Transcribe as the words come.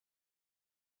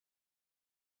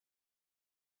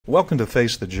Welcome to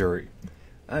Face the Jury.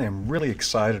 I am really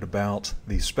excited about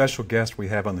the special guest we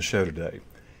have on the show today.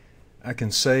 I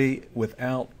can say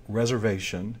without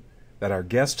reservation that our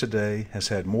guest today has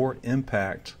had more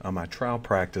impact on my trial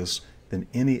practice than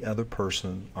any other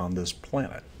person on this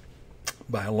planet,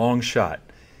 by a long shot.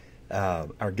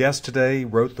 Our guest today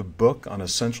wrote the book on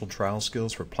essential trial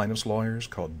skills for plaintiffs' lawyers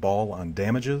called Ball on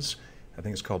Damages. I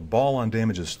think it's called Ball on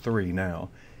Damages 3 now.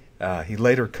 He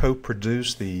later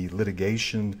co-produced the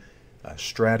litigation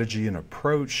strategy and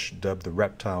approach dubbed the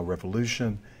Reptile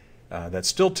Revolution that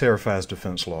still terrifies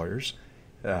defense lawyers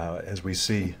as we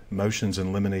see motions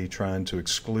in limine trying to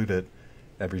exclude it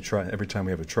every time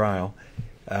we have a trial.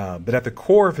 But at the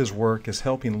core of his work is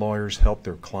helping lawyers help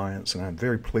their clients, and I'm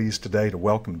very pleased today to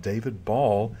welcome David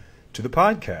Ball to the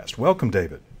podcast. Welcome,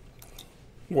 David.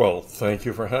 Well, thank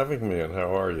you for having me, and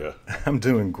how are you? I'm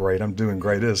doing great.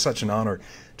 It is such an honor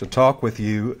to talk with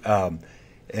you.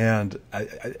 And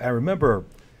I remember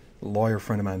a lawyer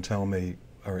friend of mine telling me,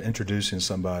 or introducing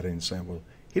somebody and saying, well,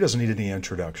 he doesn't need any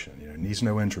introduction. He needs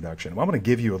no introduction. Well, I'm going to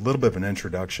give you a little bit of an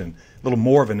introduction, a little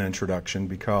more of an introduction,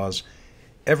 because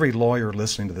every lawyer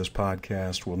listening to this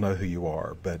podcast will know who you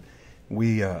are. But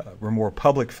we're more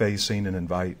public-facing and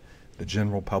invite the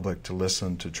general public to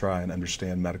listen to try and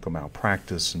understand medical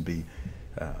malpractice and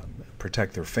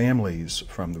protect their families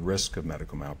from the risk of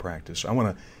medical malpractice. I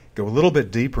want to go a little bit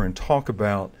deeper and talk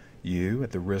about you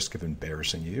at the risk of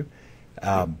embarrassing you.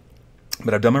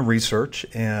 But I've done my research,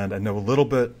 and I know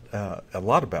a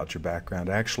lot about your background,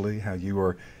 actually, how you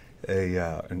were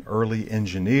an early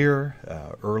engineer,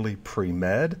 early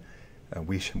pre-med.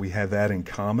 We have that in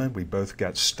common. We both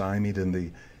got stymied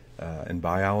in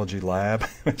biology lab,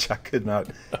 which I could not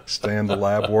stand the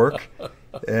lab work.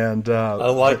 And I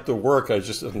liked the work, I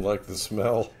just didn't like the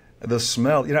smell. The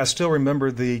smell, I still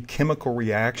remember the chemical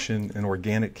reaction in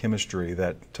organic chemistry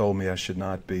that told me I should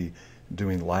not be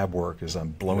doing lab work as I'm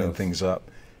blowing things up.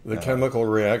 The chemical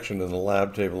reaction in the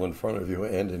lab table in front of you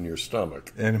and in your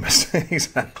stomach. And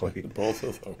exactly. Both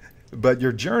of them. But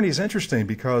your journey is interesting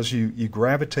because you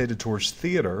gravitated towards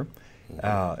theater.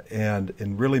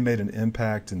 And really made an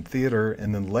impact in theater,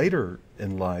 and then later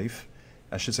in life,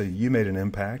 I should say, you made an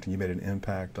impact, and you made an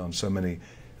impact on so many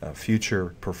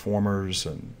future performers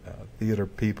and theater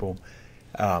people.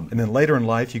 And then later in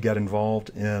life, you got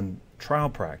involved in trial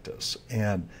practice.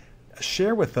 And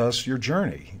share with us your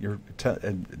journey.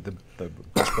 The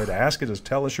best way to ask it is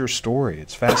tell us your story.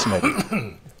 It's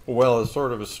fascinating. Well, it's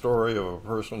sort of a story of a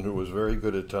person who was very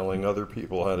good at telling other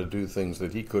people how to do things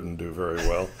that he couldn't do very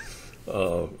well.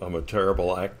 I'm a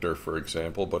terrible actor, for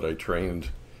example, but I trained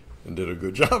and did a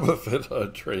good job of it. I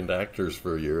trained actors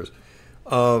for years.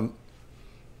 I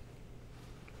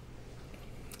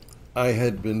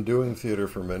had been doing theater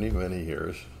for many, many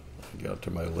years. I got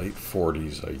to my late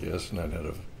 40s, I guess, and I'd had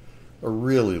a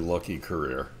really lucky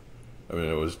career. I mean,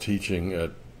 I was teaching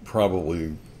at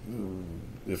probably,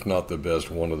 if not the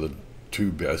best, one of the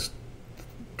two best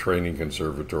training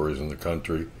conservatories in the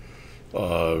country.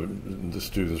 The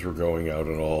students were going out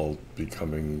and all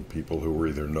becoming people who were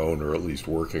either known or at least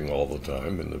working all the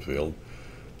time in the field.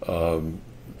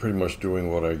 Pretty much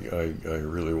doing what I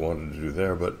really wanted to do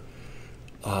there, but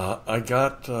I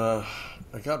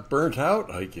got burnt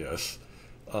out, I guess.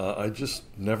 I just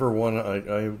never wanted.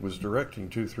 I was directing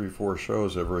 2, 3, 4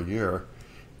 shows every year,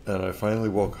 and I finally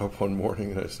woke up one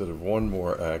morning and I said, if one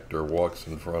more actor walks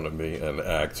in front of me and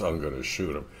acts, I'm going to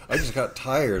shoot him. I just got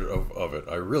tired of it.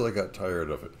 I really got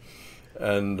tired of it.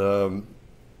 And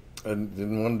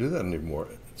didn't want to do that anymore.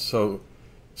 So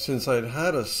since I'd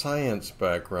had a science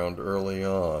background early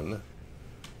on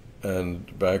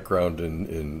and background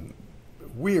in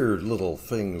weird little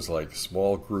things like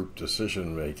small group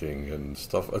decision making and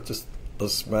stuff, just a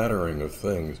smattering of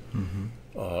things. Mm-hmm.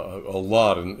 A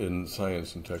lot in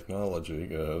science and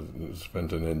technology,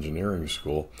 spent in engineering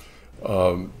school.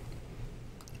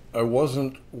 I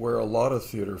wasn't where a lot of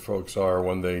theater folks are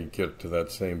when they get to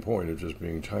that same point of just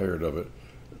being tired of it.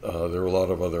 There were a lot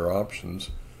of other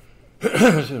options.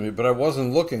 Excuse me, but I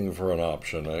wasn't looking for an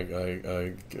option.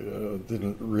 I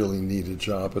didn't really need a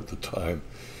job at the time.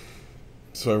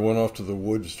 So I went off to the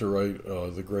woods to write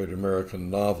the great American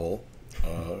novel,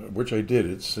 which I did.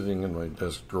 It's sitting in my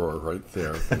desk drawer right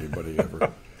there if anybody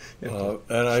ever.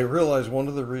 And I realized one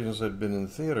of the reasons I'd been in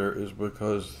theater is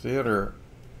because theater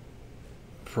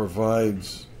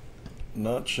provides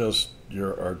not just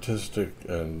your artistic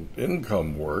and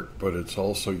income work, but it's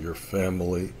also your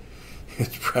family.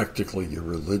 It's practically your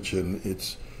religion.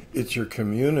 It's your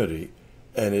community,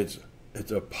 and it's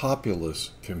a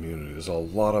populous community. There's a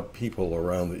lot of people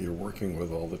around that you're working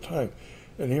with all the time.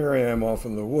 And here I am off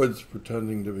in the woods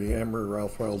pretending to be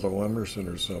Ralph Waldo Emerson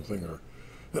or something, or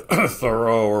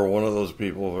Thoreau, or one of those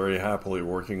people very happily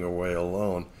working away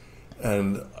alone.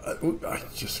 And I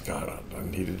just I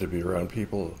needed to be around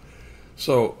people.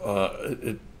 So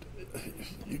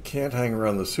you can't hang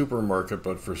around the supermarket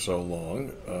but for so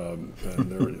long.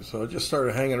 So I just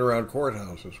started hanging around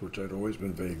courthouses, which I'd always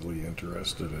been vaguely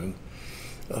interested in.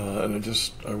 And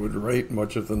I would write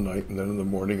much of the night, and then in the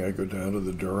morning I'd go down to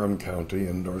the Durham County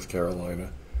in North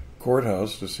Carolina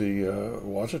courthouse to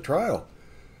watch a trial.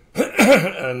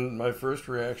 And my first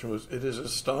reaction was, it is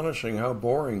astonishing how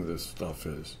boring this stuff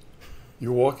is.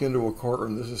 You walk into a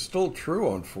courtroom, this is still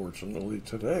true, unfortunately,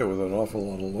 today with an awful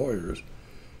lot of lawyers.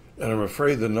 And I'm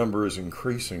afraid the number is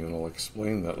increasing, and I'll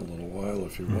explain that in a little while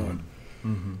if you want.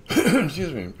 Mm-hmm.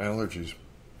 Excuse me, allergies.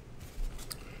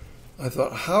 I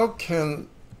thought, how can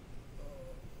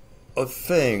a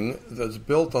thing that's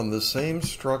built on the same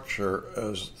structure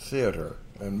as theater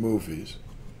and movies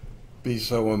be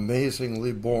so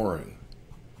amazingly boring?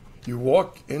 You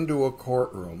walk into a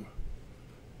courtroom,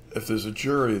 if there's a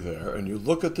jury there, and you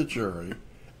look at the jury,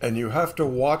 and you have to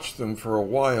watch them for a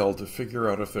while to figure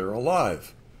out if they're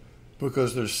alive,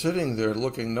 because they're sitting there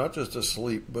looking not just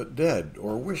asleep, but dead,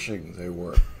 or wishing they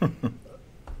were.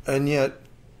 And yet,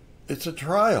 it's a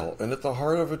trial, and at the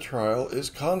heart of a trial is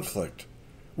conflict,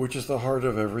 which is the heart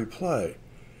of every play.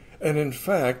 And in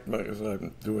fact, as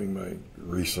I'm doing my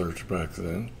research back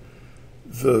then,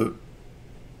 the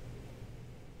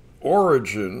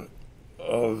origin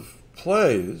of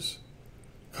plays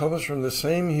comes from the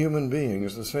same human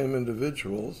beings, the same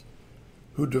individuals,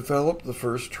 who developed the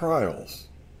first trials.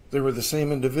 They were the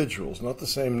same individuals, not the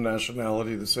same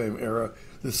nationality, the same era,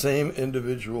 the same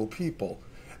individual people,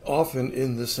 often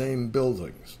in the same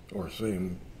buildings, or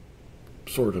same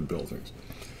sort of buildings.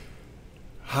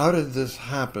 How did this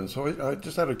happen? So I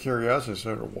just out of curiosity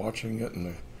started watching it,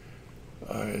 and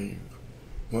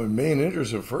my main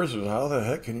interest at first was, how the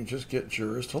heck can you just get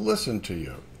jurors to listen to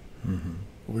you? Mm-hmm.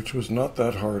 Which was not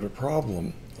that hard a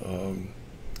problem.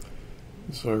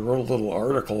 So I wrote a little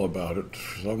article about it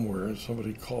somewhere, and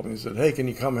somebody called me and said, hey, can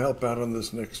you come help out on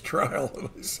this next trial? And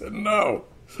I said, no.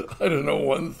 I didn't know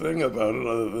one thing about it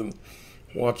other than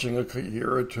watching a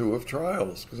year or two of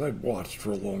trials, because I'd watched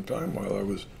for a long time while I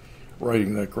was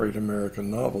writing that great American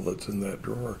novel that's in that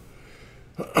drawer.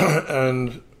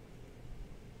 And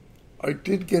I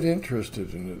did get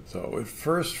interested in it, though, at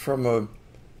first from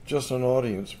just an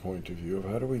audience point of view of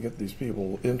how do we get these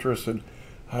people interested,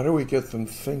 how do we get them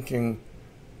thinking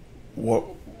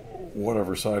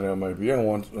whatever side I might be on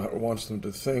wants them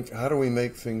to think, how do we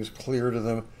make things clear to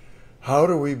them, how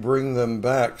do we bring them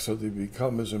back so they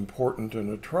become as important in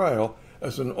a trial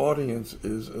as an audience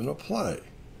is in a play.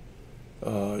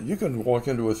 You can walk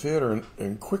into a theater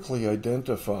and quickly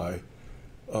identify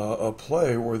a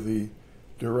play where the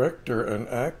director and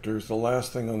actors, the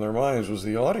last thing on their minds was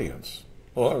the audience.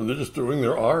 Well, they're just doing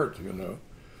their art, you know.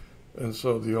 And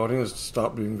so the audience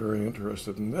stopped being very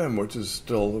interested in them, which is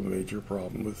still a major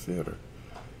problem with theater.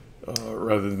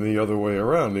 Rather than the other way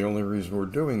around. The only reason we're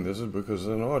doing this is because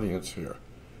there's an audience here.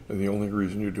 And the only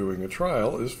reason you're doing a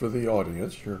trial is for the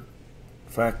audience, your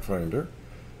fact finder,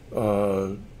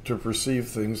 to perceive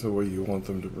things the way you want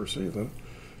them to perceive them,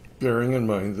 bearing in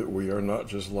mind that we are not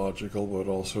just logical but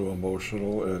also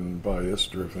emotional and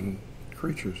bias-driven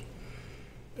creatures.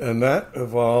 And that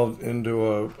evolved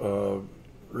into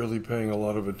really paying a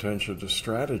lot of attention to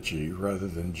strategy rather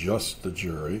than just the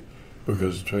jury,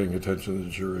 because paying attention to the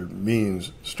jury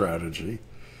means strategy.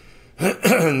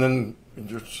 And then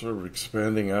just sort of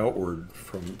expanding outward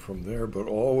from there, but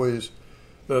always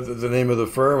the name of the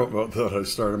firm that I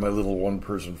started, my little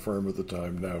one-person firm at the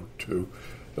time, now two,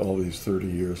 all these 30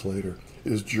 years later,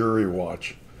 is Jury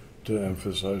Watch, to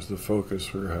emphasize the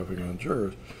focus we're having on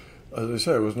jurors. As I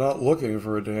say, I was not looking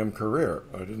for a damn career.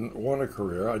 I didn't want a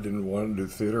career. I didn't want to do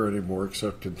theater anymore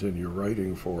except continue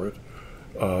writing for it.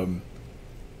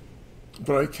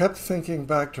 But I kept thinking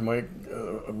back to my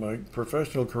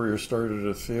professional career. Started at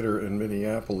a theater in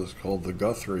Minneapolis called the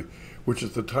Guthrie, which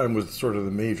at the time was sort of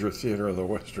the major theater of the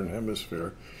Western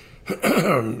Hemisphere,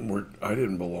 where I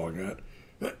didn't belong at.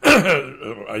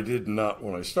 I did not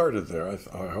when I started there.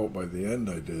 I hope by the end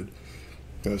I did.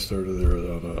 I started there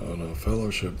on a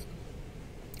fellowship.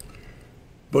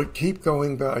 But keep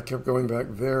going back. I kept going back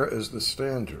there as the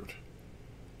standard,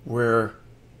 where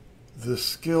the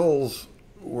skills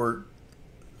were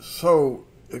so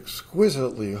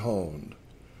exquisitely honed,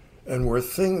 and where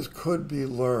things could be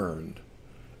learned,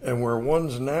 and where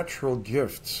one's natural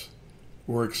gifts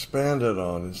were expanded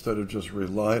on instead of just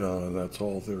relied on, and that's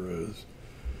all there is.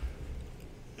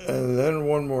 And then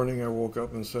one morning I woke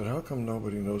up and said, how come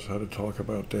nobody knows how to talk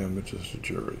about damages to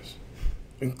juries,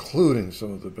 including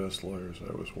some of the best lawyers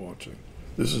I was watching?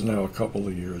 This is now a couple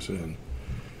of years in.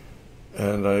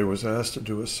 And I was asked to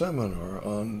do a seminar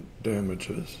on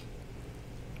damages.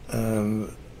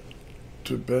 And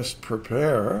to best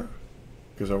prepare,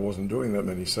 because I wasn't doing that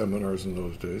many seminars in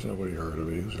those days, nobody heard of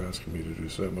me who was asking me to do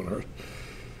seminars,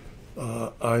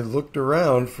 I looked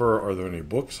around for, are there any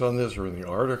books on this or any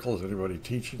articles, anybody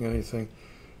teaching anything?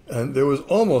 And there was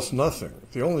almost nothing.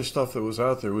 The only stuff that was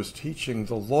out there was teaching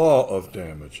the law of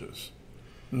damages,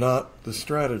 not the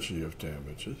strategy of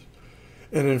damages.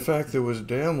 And in fact, there was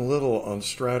damn little on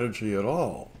strategy at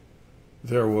all.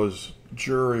 There was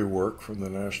jury work from the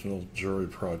National Jury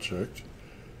Project,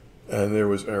 and there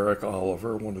was Eric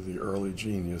Oliver, one of the early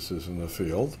geniuses in the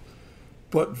field,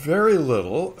 but very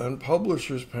little, and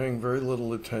publishers paying very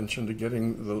little attention to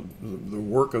getting the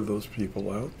work of those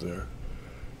people out there.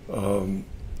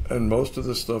 And most of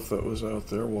the stuff that was out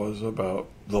there was about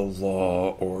the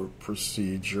law or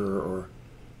procedure or,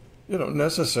 you know,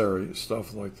 necessary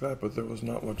stuff like that, but there was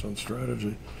not much on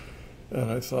strategy. And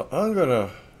I thought,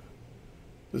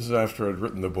 this is after I'd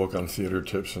written the book on theater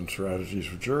tips and strategies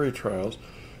for jury trials,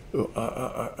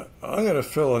 I'm going to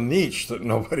fill a niche that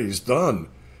nobody's done.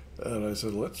 And I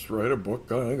said, let's write a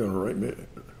book. I'm going to write me.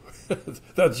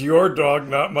 That's your dog,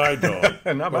 not my dog.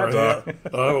 Not my dog.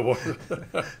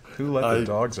 Who let the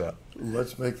dogs out?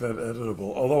 Let's make that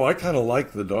editable. Although I kind of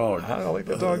like the dog. I like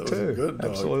the dog too. A good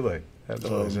dog. Absolutely.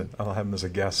 I'll have him as a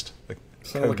guest.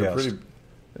 Sound like a pretty.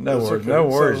 No worries. Okay. No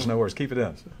worries. No worries. Keep it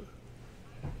in.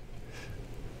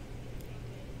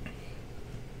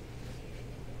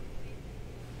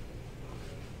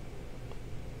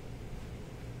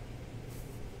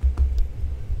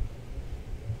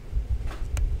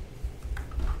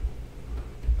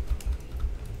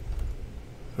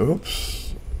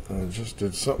 Oops, I just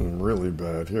did something really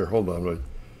bad. Here, hold on. My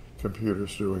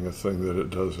computer's doing a thing that it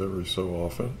does every so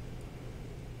often.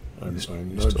 I nudged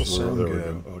there. There we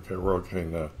go. Okay, we're okay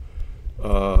now.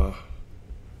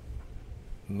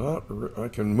 I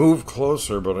can move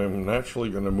closer, but I'm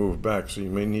naturally going to move back, so you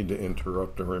may need to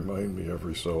interrupt and remind me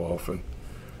every so often.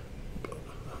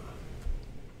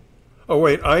 Oh,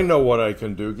 wait, I know what I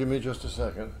can do. Give me just a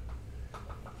second.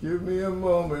 Give me a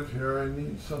moment here. I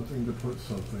need something to put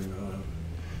something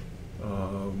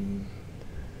on.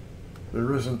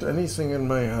 There isn't anything in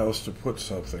my house to put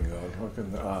something on. How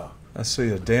can I see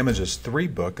a Damages 3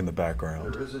 book in the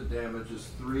background. There is a Damages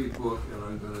 3 book, and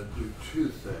I'm going to do two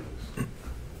things.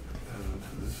 And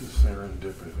this is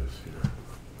serendipitous here.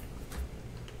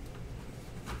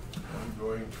 I'm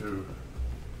going to...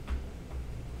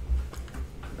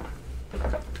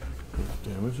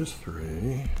 Damages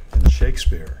 3. And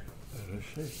Shakespeare. And a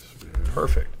Shakespeare.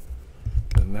 Perfect.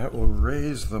 And that will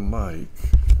raise the mic.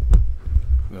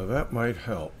 Now that might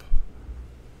help.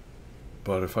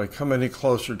 But if I come any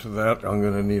closer to that, I'm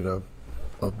going to need a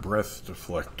breath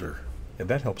deflector. Yeah,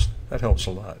 that helps. That helps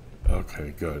a lot.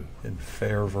 Okay, good. In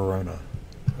fair Verona.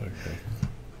 Okay.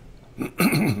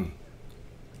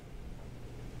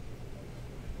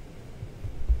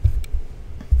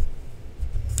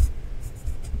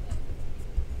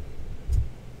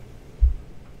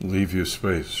 Leave you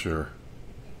space, sure.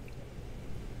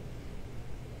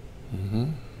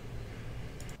 Mm-hmm.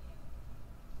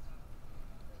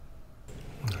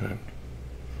 Okay.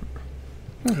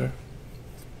 Okay.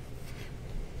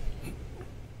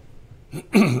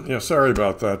 Yeah, sorry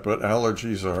about that, but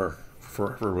allergies are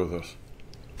forever with us.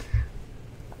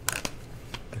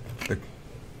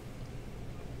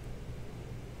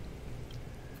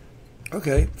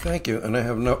 Okay, thank you. And I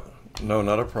have no,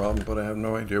 not a problem, but I have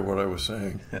no idea what I was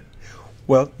saying.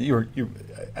 Well,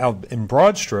 in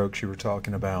broad strokes, you were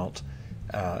talking about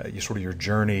your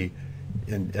journey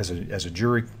as a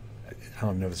jury. I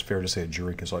don't know if it's fair to say a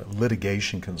jury consultant,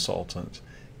 litigation consultant,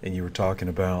 and you were talking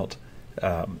about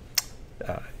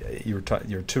you're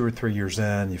 2 or 3 years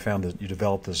in. You found that you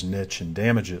developed this niche in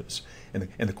damages, and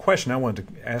the question I wanted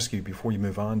to ask you before you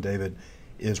move on, David,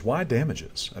 is why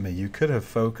damages? I mean, you could have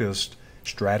focused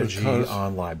strategy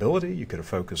on liability. You could have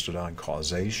focused it on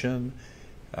causation.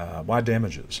 Why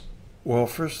damages? Well,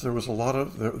 first, there was a lot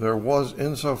of, there was,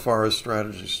 insofar as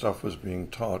strategy stuff was being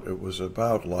taught, it was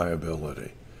about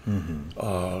liability.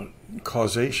 Mm-hmm.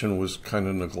 Causation was kind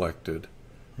of neglected,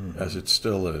 mm-hmm. as it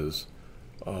still is,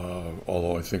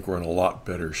 although I think we're in a lot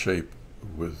better shape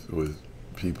with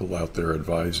people out there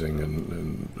advising,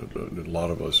 and a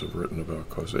lot of us have written about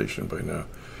causation by now.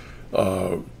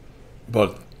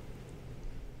 But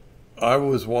I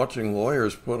was watching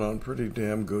lawyers put on pretty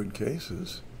damn good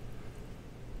cases,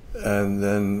 and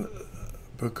then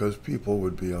because people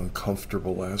would be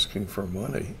uncomfortable asking for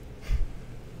money.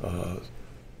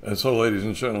 And so, ladies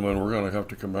and gentlemen, we're going to have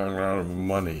to come out of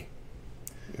money,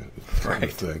 kind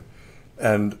of thing.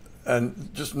 And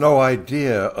just no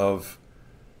idea of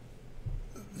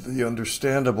the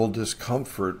understandable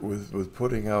discomfort with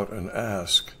putting out an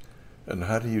ask, and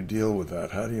how do you deal with that?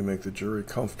 How do you make the jury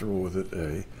comfortable with it,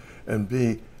 A? And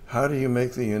B, how do you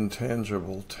make the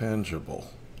intangible tangible?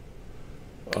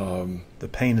 The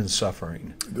pain and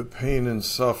suffering. The pain and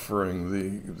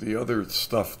suffering, the other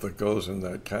stuff that goes in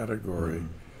that category.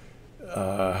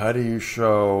 How do you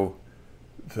show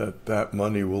that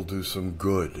money will do some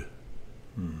good,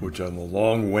 which on the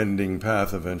long wending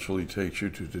path eventually takes you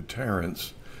to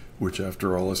deterrence, which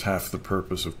after all is half the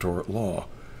purpose of tort law,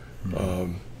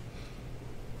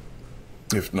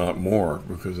 if not more,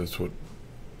 because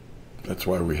that's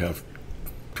why we have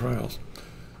trials.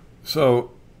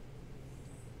 So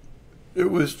it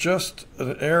was just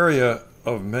an area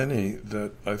of many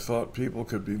that I thought people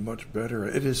could be much better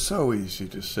at. It is so easy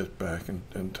to sit back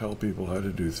and tell people how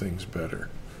to do things better.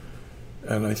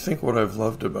 And I think what I've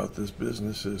loved about this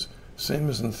business is, same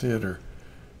as in theater,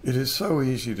 it is so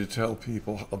easy to tell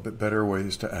people a bit better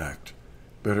ways to act,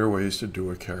 better ways to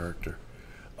do a character.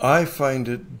 I find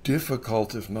it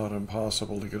difficult, if not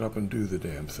impossible, to get up and do the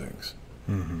damn things.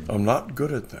 I'm not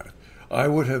good at that. I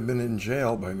would have been in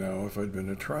jail by now if I'd been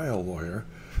a trial lawyer,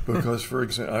 because, for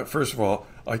example, first of all,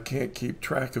 I can't keep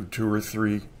track of 2 or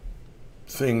 3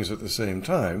 things at the same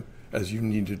time, as you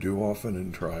need to do often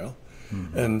in trial.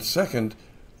 And second,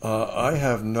 I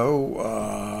have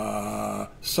no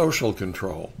social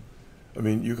control. I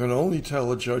mean, you can only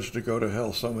tell a judge to go to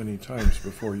hell so many times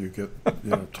before you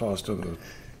get, tossed in the...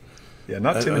 Yeah,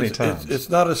 not too many times. It's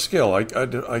not a skill.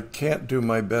 I can't do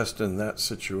my best in that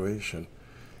situation.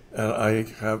 And I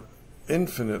have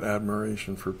infinite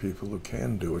admiration for people who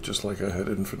can do it, just like I had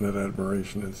infinite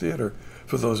admiration in theater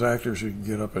for those actors who can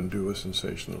get up and do a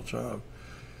sensational job.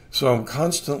 So I'm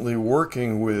constantly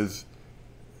working with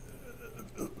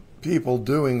people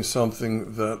doing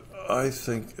something that I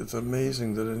think it's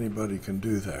amazing that anybody can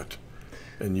do that.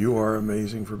 And you are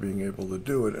amazing for being able to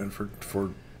do it, and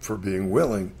for being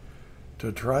willing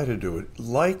to try to do it.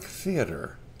 Like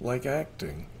theater, like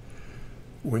acting,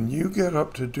 when you get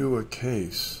up to do a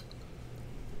case,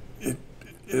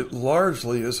 it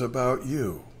largely is about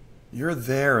you. You're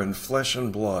there in flesh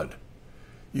and blood.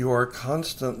 You are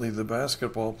constantly the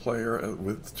basketball player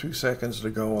with 2 seconds to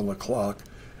go on the clock,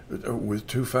 with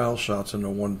 2 foul shots in a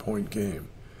 1-point game.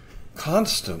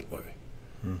 Constantly.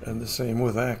 And the same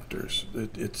with actors.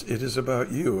 It is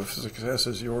about you. If success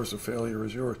is yours, if failure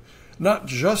is yours. Not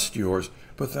just yours,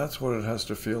 but that's what it has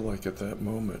to feel like at that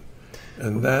moment.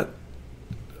 And that,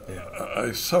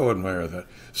 I so admire that.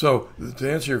 So,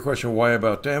 to answer your question, why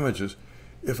about damages?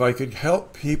 If I could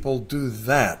help people do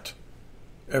that,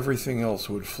 everything else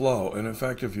would flow. And in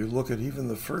fact, if you look at even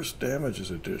the first damages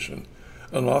edition,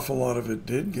 an awful lot of it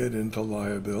did get into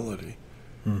liability,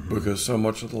 because so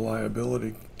much of the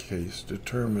liability case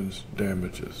determines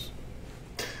damages.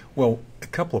 Well, a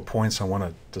couple of points I want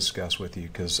to discuss with you,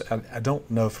 because I don't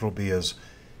know if it'll be as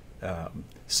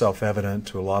self-evident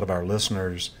to a lot of our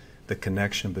listeners, the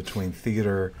connection between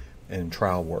theater and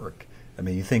trial work. I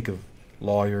mean, you think of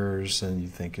lawyers and you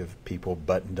think of people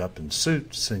buttoned up in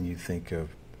suits, and you think of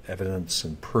evidence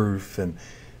and proof and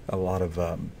a lot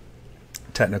of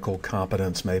technical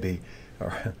competence, maybe,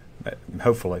 or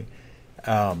hopefully.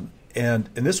 And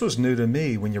this was new to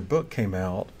me when your book came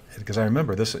out, because I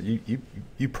remember this.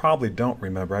 You probably don't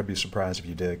remember. I'd be surprised if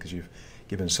you did, because you've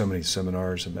given so many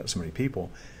seminars and met so many people.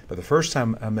 But the first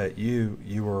time I met you,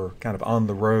 you were kind of on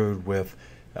the road with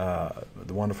the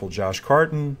wonderful Josh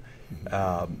Carton,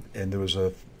 and there was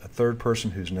a third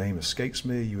person whose name escapes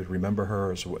me. You would remember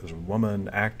her as a woman,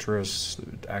 actor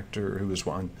who was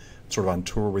sort of on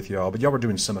tour with y'all. But y'all were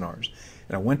doing seminars.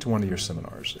 And I went to one of your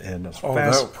seminars, and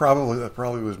that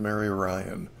probably was Mary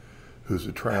Ryan, who's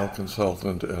a trial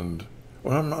consultant, and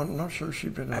well, I'm not sure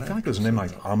she'd been. I feel like it was a name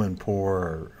like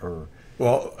Amanpour or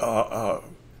Artemis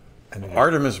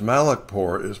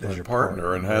Malakpour is my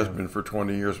partner and has been for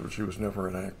 20 years, but she was never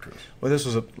an actress. Well, this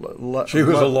was she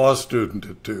was a law student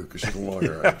too, because she's a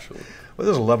lawyer actually. Well,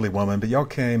 this is a lovely woman, but y'all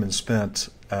came and spent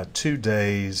 2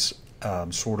 days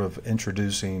sort of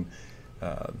introducing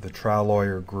the trial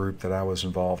lawyer group that I was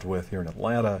involved with here in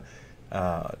Atlanta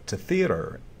to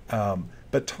theater.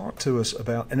 But talk to us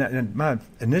about, and my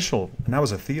initial, and I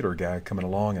was a theater guy coming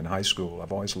along in high school.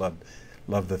 I've always loved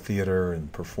the theater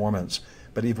and performance,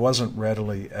 but it wasn't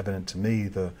readily evident to me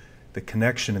the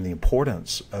connection and the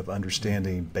importance of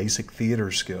understanding basic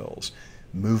theater skills,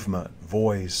 movement,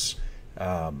 voice,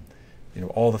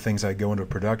 all the things that go into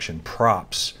production,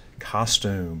 props,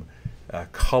 costume,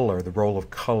 color, the role of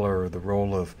color, the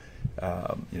role of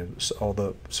all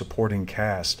the supporting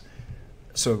cast.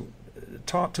 So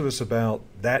talk to us about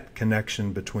that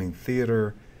connection between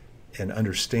theater and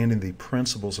understanding the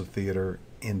principles of theater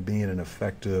in being an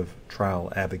effective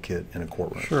trial advocate in a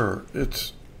courtroom. Sure.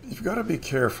 You've got to be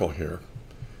careful here,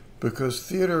 because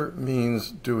theater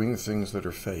means doing things that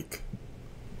are fake.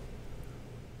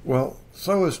 Well,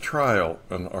 so is trial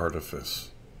an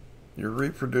artifice. You're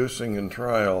reproducing in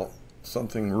trial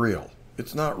something real.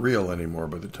 It's not real anymore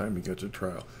by the time you get to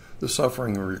trial. The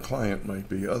suffering of your client might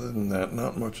be. Other than that,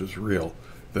 not much is real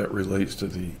that relates to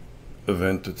the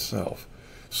event itself.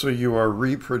 So you are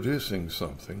reproducing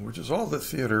something, which is all that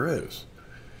theater is.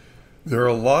 There are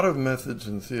a lot of methods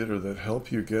in theater that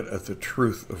help you get at the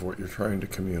truth of what you're trying to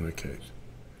communicate.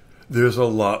 There's a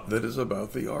lot that is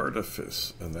about the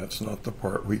artifice, and that's not the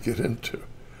part we get into.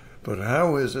 But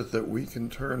how is it that we can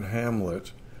turn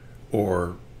Hamlet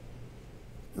or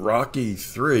Rocky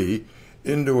III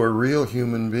into a real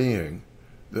human being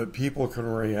that people can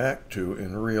react to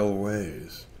in real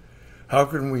ways? How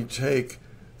can we take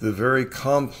the very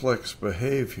complex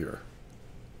behavior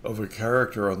of a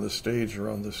character on the stage or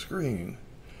on the screen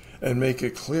and make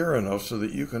it clear enough so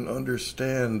that you can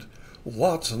understand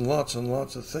lots and lots and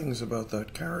lots of things about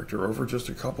that character over just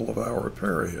a couple of hour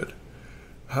period?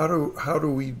 How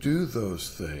do we do those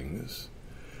things?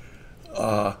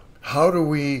 How do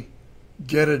we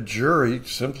get a jury,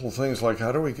 simple things like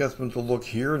how do we get them to look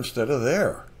here instead of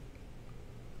there?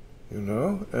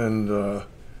 And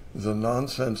the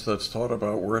nonsense that's taught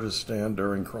about where to stand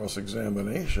during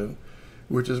cross-examination,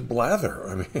 which is blather.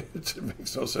 I mean, it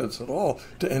makes no sense at all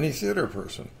to any theater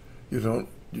person.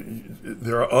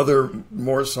 There are other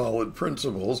more solid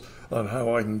principles on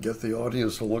how I can get the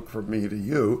audience to look from me to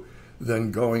you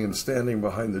than going and standing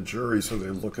behind the jury so they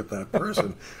look at that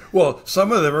person. Well,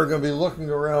 some of them are going to be looking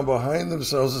around behind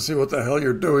themselves to see what the hell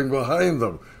you're doing behind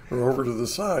them or over to the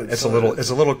side. It's a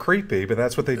little creepy, but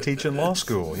that's what they teach in law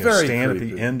school. Stand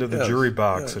creepy. At the end of the jury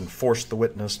box and force the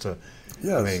witness to.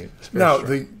 Yes. Now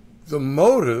the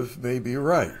motive may be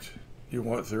right. You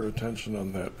want their attention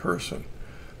on that person,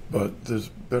 but there's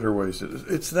better ways.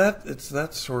 It's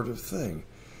that sort of thing.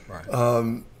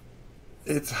 Right.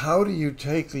 It's how do you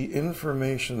take the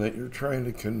information that you're trying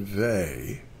to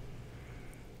convey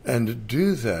and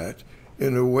do that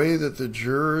in a way that the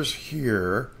jurors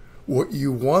hear what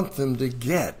you want them to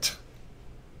get.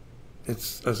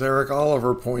 It's, as Eric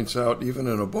Oliver points out, even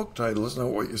in a book title, it's not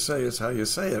what you say, it's how you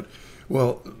say it.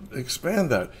 Well,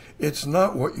 expand that. It's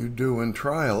not what you do in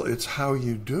trial, it's how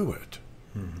you do it.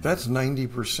 Mm-hmm. That's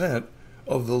 90%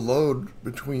 of the load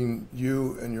between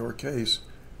you and your case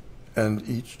and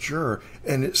each juror.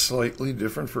 And it's slightly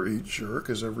different for each juror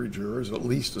because every juror is at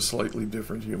least a slightly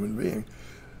different human being.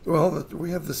 Well,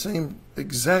 we have the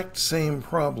exact same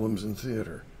problems in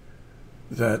theater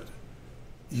that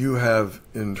you have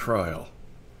in trial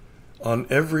on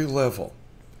every level.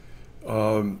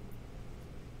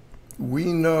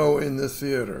 We know in the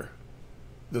theater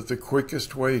that the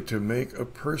quickest way to make a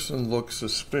person look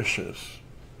suspicious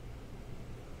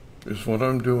is what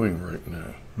I'm doing right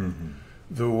now. Mm-hmm.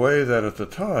 The way that at the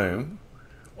time,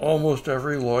 almost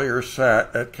every lawyer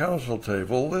sat at counsel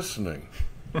table listening.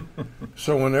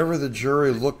 So whenever the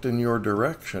jury looked in your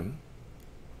direction,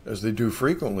 as they do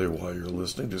frequently while you're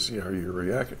listening to see how you're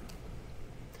reacting.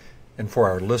 And for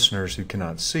our listeners who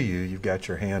cannot see you, you've got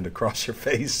your hand across your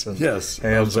face and yes,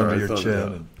 hands under your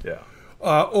chin.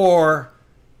 Or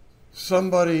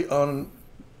somebody on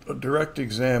a direct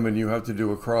exam and you have to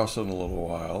do a cross in a little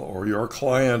while, or your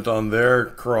client on their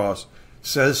cross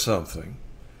says something,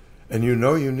 and you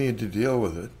know you need to deal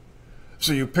with it.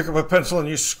 So you pick up a pencil and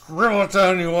you scribble it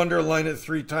down and you underline it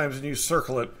 3 times and you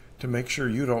circle it to make sure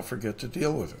you don't forget to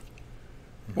deal with it.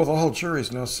 Well, the whole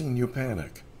jury's now seen you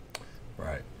panic.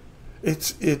 Right.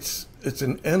 It's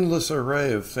an endless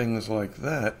array of things like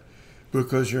that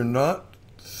because you're not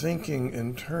thinking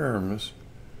in terms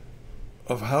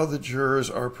of how the jurors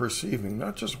are perceiving,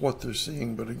 not just what they're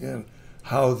seeing, but again,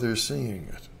 how they're seeing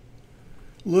it.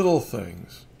 Little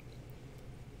things.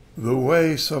 The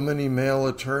way so many male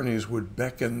attorneys would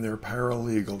beckon their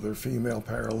paralegal, their female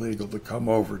paralegal, to come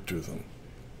over to them.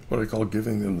 What I call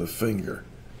giving them the finger.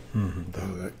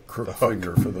 Mm-hmm. That crook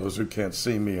finger, for those who can't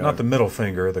see me. Not the middle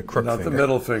finger, the crook finger. Not the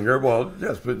middle finger. Well,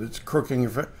 yes, but it's crooking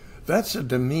your finger. That's a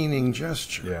demeaning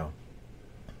gesture. Yeah.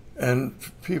 And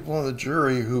people on the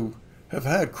jury who have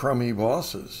had crummy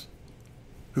bosses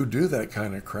who do that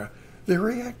kind of crap, they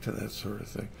react to that sort of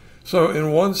thing. So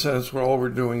in one sense, all we're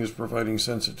doing is providing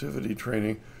sensitivity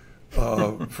training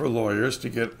for lawyers to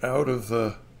get out of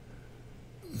the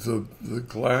the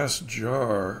glass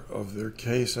jar of their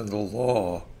case and the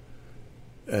law,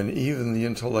 and even the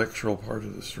intellectual part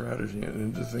of the strategy, and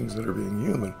into things that are being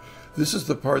human. This is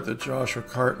the part that Joshua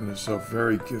Carton is so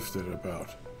very gifted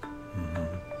about.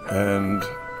 Mm-hmm. And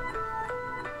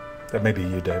that may be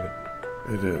you, David.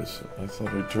 It is. I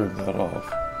thought I turned that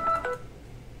off.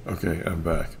 Okay, I'm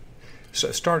back.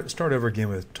 So start over again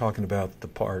with talking about the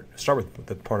part. Start with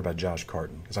the part about Josh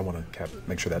Carton, because I want to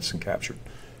make sure that's captured.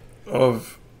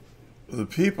 Of the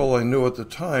people I knew at the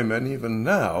time, and even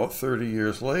now, 30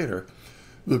 years later,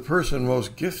 the person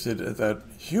most gifted at that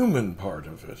human part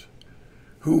of it,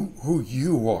 who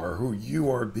you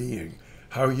are being,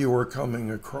 how you are coming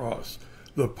across,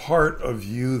 the part of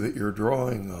you that you're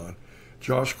drawing on.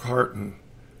 Josh Carton,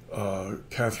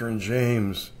 Catherine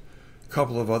James, a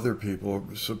couple of other people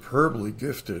superbly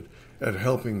gifted at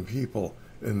helping people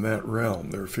in that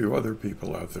realm. There are a few other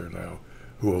people out there now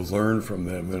who will learn from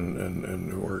them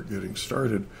and who are getting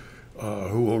started,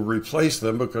 who will replace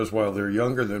them, because while they're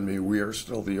younger than me, we are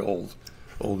still the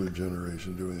older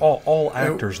generation doing it. All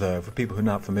actors, though, for people who are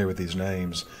not familiar with these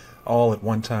names, all at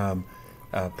one time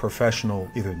professional,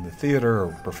 either in the theater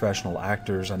or professional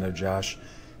actors. I know Josh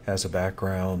has a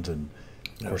background, and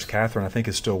of course Catherine, I think,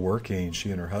 is still working.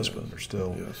 She and her husband are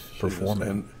still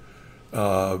performing.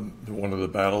 And one of the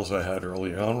battles I had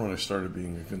early on when I started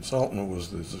being a consultant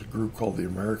was there's a group called the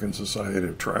American Society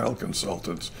of Trial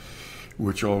Consultants,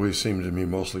 which always seemed to me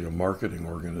mostly a marketing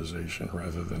organization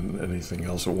rather than anything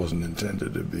else. It wasn't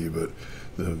intended to be, but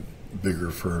the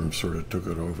bigger firms sort of took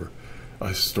it over.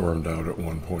 I stormed out at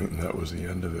one point, and that was the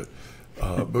end of it,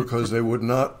 because they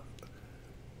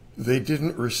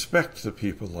didn't respect the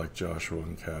people like Joshua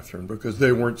and Catherine, because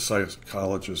they weren't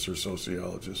psychologists or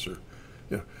sociologists or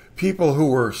people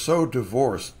who were so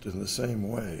divorced in the same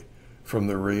way from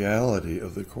the reality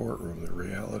of the courtroom, the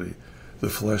reality, the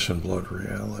flesh and blood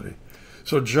reality.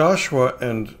 So Joshua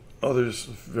and others,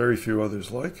 very few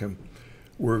others like him,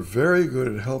 were very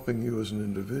good at helping you as an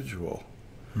individual.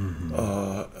 Mm-hmm.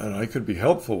 And I could be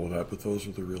helpful with that, but those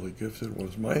were the really gifted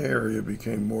ones. My area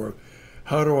became more of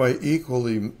how do I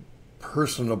equally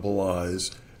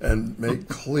personabilize and make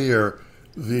clear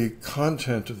the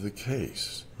content of the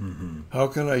case. Mm-hmm. How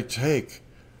can I take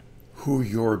who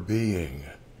you're being?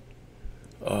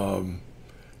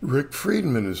 Rick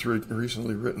Friedman has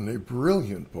recently written a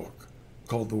brilliant book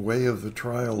called The Way of the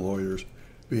Trial Lawyer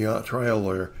Beyond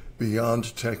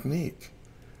Technique,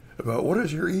 about what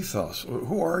is your ethos?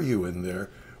 Who are you in there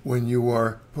when you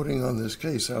are putting on this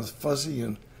case? Sounds fuzzy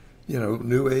and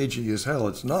new agey as hell.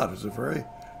 It's not. It's a very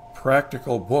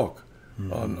practical book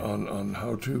on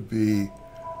how to be.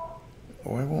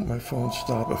 Why won't my phone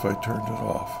stop if I turned it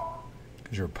off?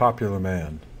 Because you're a popular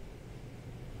man.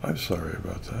 I'm sorry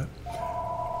about that.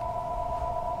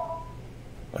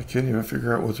 I can't even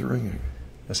figure out what's ringing.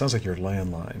 That sounds like your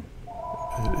landline.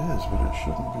 It is, but it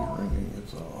shouldn't be ringing.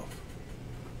 It's off.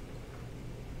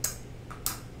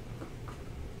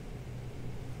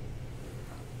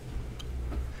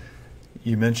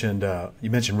 You mentioned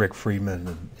Rick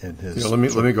Friedman and his. Yeah, let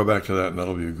me go back to that, and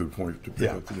that'll be a good point to pick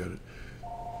up the edit.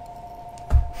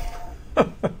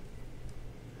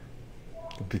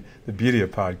 The beauty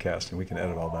of podcasting, we can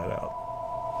edit all that out.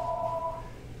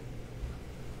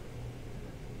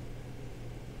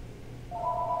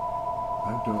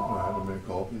 I don't know how to make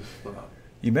all this stop.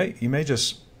 You may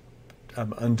just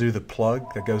undo the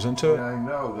plug that goes into it. Yeah, I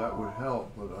know that would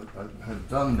help, but I have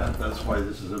done that. That's why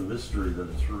this is a mystery that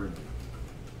it's ringing.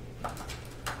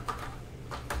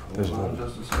 Hold on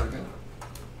just a second.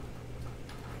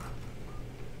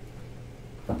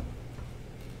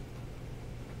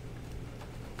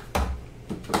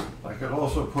 I could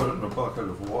also put it in a bucket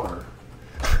of water.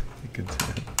 You could.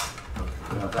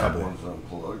 Now that one's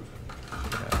unplugged.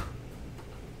 Yeah.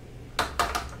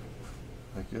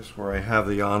 I guess where I have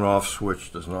the on-off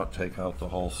switch does not take out the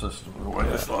whole system the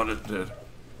way I thought it did.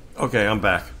 Okay, I'm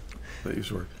back.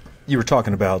 Please work. You were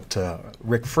talking about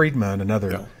Rick Friedman,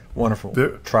 another wonderful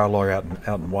trial lawyer out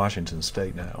in Washington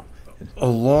State now.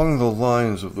 Along the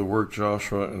lines of the work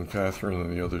Joshua and Catherine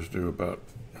and the others do about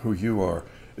who you are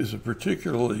is a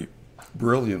particularly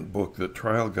brilliant book that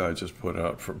Trial Guides has put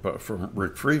out from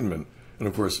Rick Friedman. And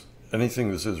of course,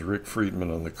 anything that says Rick Friedman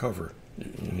on the cover,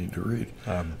 you need to read.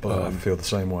 But I feel the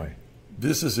same way.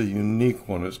 This is a unique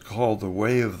one. It's called The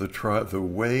Way of the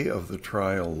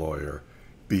Trial Lawyer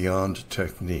Beyond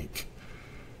Technique.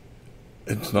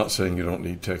 It's not saying you don't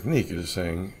need technique. It is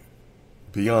saying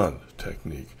beyond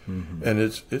technique. Mm-hmm. And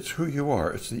it's who you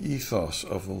are. It's the ethos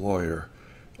of the lawyer.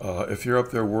 If you're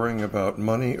up there worrying about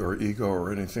money or ego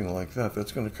or anything like that,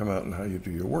 that's going to come out in how you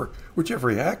do your work, which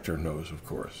every actor knows, of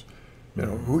course. You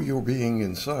know, who you're being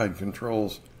inside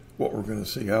controls what we're going to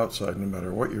see outside, no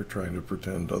matter what you're trying to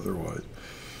pretend otherwise.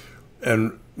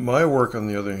 And my work, on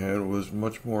the other hand, was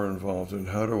much more involved in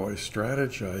how do I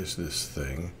strategize this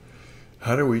thing?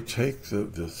 How do we take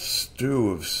the stew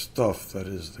of stuff that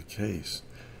is the case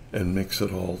and mix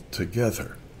it all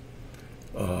together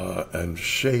and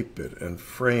shape it and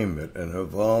frame it and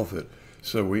evolve it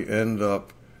so we end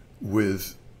up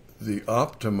with the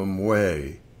optimum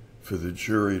way for the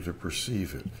jury to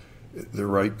perceive it, the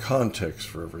right context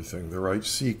for everything, the right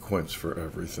sequence for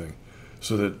everything,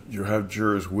 so that you have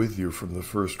jurors with you from the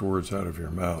first words out of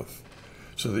your mouth,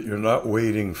 so that you're not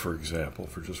waiting, for example,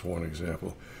 for just one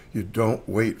example, you don't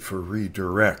wait for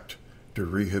redirect to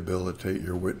rehabilitate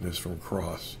your witness from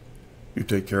cross. You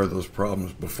take care of those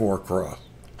problems before cross.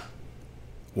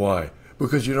 Why?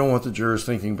 Because you don't want the jurors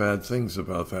thinking bad things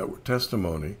about that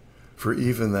testimony for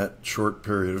even that short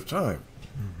period of time.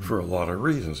 For a lot of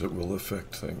reasons, it will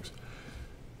affect things.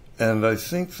 And I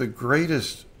think the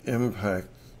greatest impact,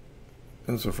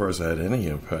 insofar as I had any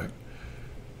impact,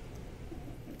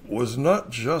 was not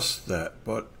just that,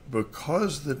 but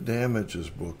because the Damages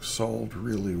book sold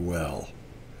really well,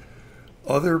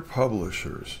 other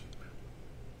publishers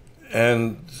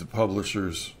and the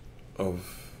publishers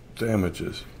of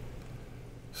Damages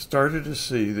started to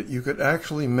see that you could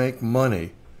actually make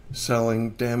money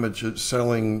selling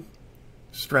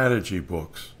strategy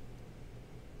books,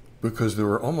 because there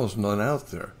were almost none out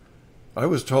there. I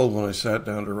was told when I sat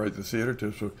down to write the theater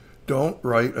tips book, don't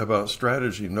write about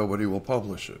strategy, nobody will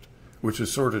publish it, which is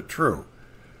sort of true.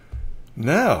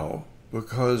 Now,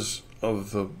 because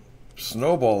of the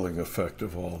snowballing effect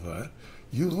of all that,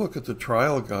 you look at the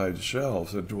trial guide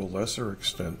shelves, and to a lesser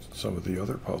extent some of the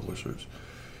other publishers,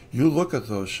 you look at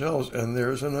those shelves and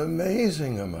there's an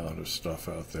amazing amount of stuff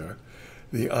out there.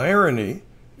 The irony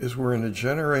is we're in a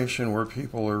generation where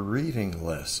people are reading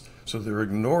less, so they're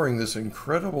ignoring this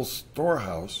incredible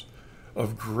storehouse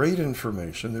of great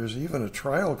information. There's even a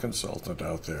trial consultant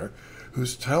out there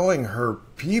who's telling her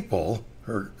people,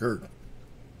 her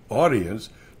audience,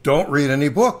 don't read any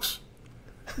books,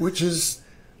 which is...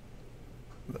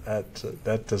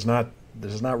 That does not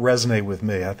resonate with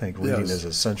me. I think reading is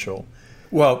essential.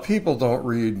 Well, people don't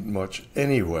read much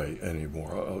anyway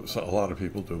anymore. A lot of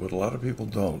people do, but a lot of people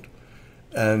don't.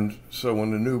 And so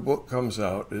when a new book comes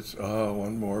out, it's,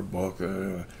 one more book.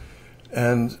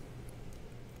 And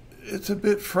it's a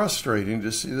bit frustrating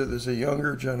to see that there's a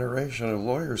younger generation of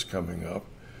lawyers coming up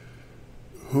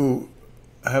who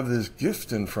have this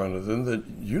gift in front of them that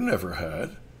you never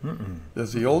had,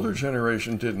 that the older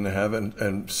generation didn't have,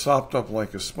 and sopped up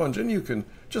like a sponge. And you can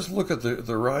just look at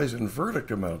the rise in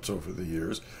verdict amounts over the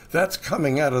years. That's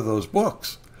coming out of those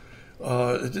books.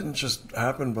 It didn't just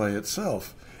happen by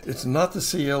itself. It's not the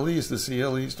CLEs. The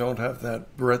CLEs don't have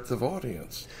that breadth of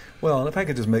audience. Well, and if I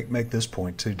could just make this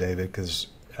point too, David, because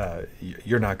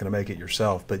you're not going to make it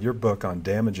yourself, but your book on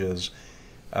damages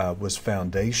was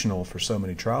foundational for so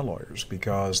many trial lawyers,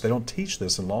 because they don't teach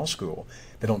this in law school.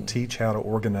 They don't teach how to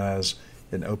organize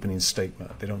an opening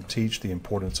statement. They don't teach the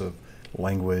importance of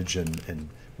language and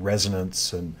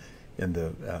resonance and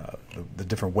the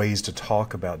different ways to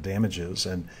talk about damages.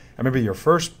 And I remember your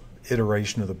first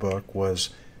iteration of the book was,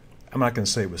 I'm not going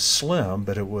to say it was slim,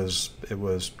 but it was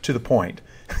to the point.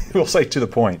 We'll say to the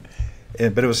point.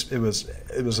 But it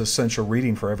was essential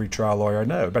reading for every trial lawyer I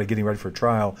know. Everybody getting ready for a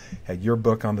trial had your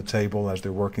book on the table as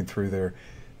they're working through their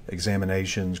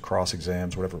examinations, cross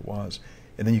exams, whatever it was.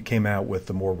 And then you came out with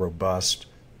the more robust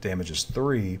Damages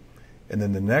 3, and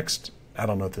then the next, I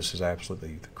don't know if this is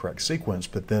absolutely the correct sequence,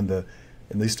 but then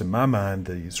at least in my mind,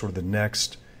 the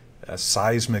next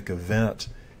seismic event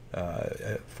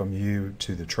from you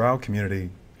to the trial community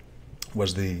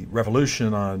was the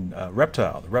revolution on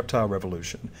Reptile, the Reptile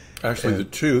Revolution. Actually, the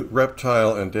two,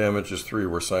 Reptile and Damages 3,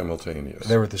 were simultaneous.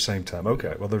 They were at the same time.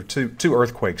 Okay. Well, there are two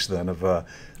earthquakes then of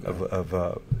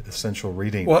essential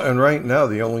reading. Well, and right now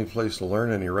the only place to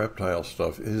learn any Reptile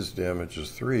stuff is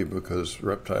Damages 3, because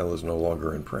Reptile is no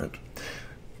longer in print.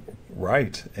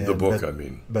 Right. The book, I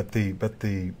mean. But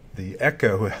the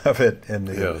echo of it and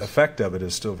the effect of it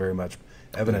is still very much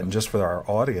evident. And just for our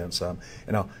audience, and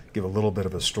I'll give a little bit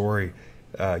of a story.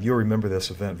 You'll remember this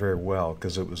event very well,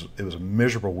 because it was a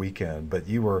miserable weekend. But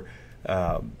you were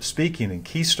speaking in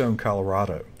Keystone,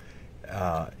 Colorado,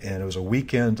 and it was a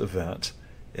weekend event,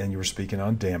 and you were speaking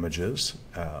on damages.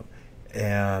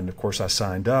 And of course, I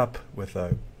signed up with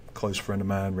a close friend of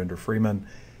mine, Render Freeman,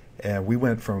 and we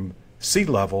went from sea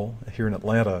level here in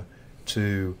Atlanta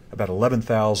to about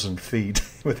 11,000 feet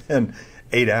within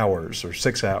 8 hours or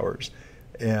 6 hours.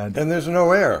 And there's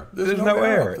no air. There's no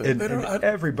air. And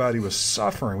Everybody was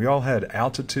suffering. We all had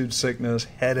altitude sickness,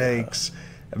 headaches.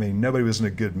 I mean, nobody was in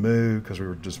a good mood because we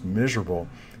were just miserable.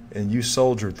 And you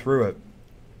soldiered through it.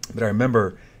 But I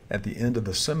remember at the end of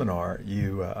the seminar,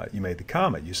 you made the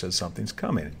comment. You said something's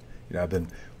coming. I've been,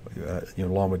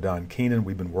 along with Don Keenan,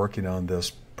 we've been working on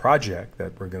this project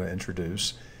that we're going to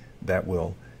introduce that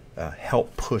will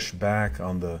help push back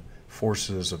on the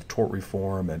forces of tort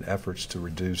reform and efforts to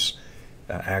reduce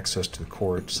access to the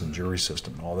courts and jury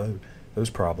system and all those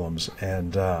problems.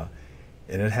 And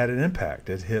it had an impact.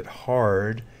 It hit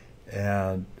hard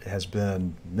and has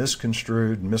been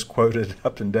misconstrued and misquoted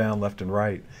up and down, left and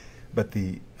right. But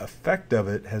the effect of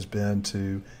it has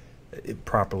been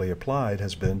properly applied,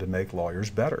 has been to make lawyers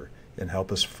better and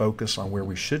help us focus on where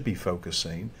we should be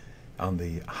focusing on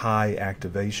the high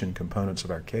activation components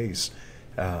of our case,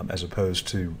 as opposed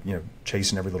to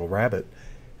chasing every little rabbit.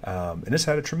 And it's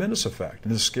had a tremendous effect,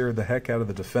 and it's scared the heck out of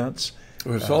the defense.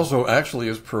 It's also actually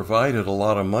has provided a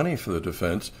lot of money for the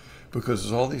defense, because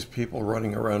there's all these people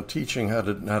running around teaching how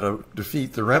to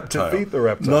defeat the reptile.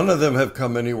 None of them have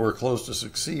come anywhere close to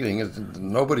succeeding.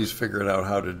 Nobody's figured out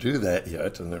how to do that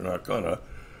yet, and they're not gonna.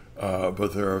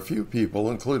 But there are a few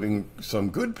people, including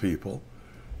some good people.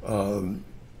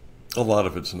 A lot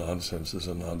of it's nonsense. There's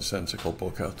a nonsensical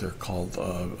book out there called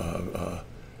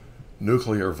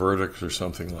Nuclear Verdicts or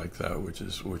something like that, which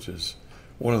is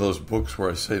one of those books where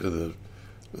I say to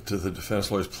the defense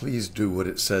lawyers, please do what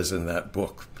it says in that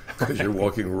book, because you're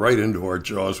walking right into our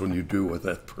jaws when you do what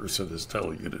that person is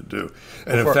telling you to do.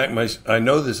 And in fact, I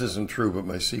know this isn't true, but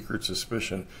my secret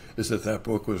suspicion is that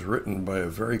book was written by a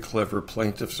very clever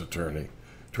plaintiff's attorney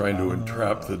trying to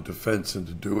entrap the defense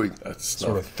into doing that stuff.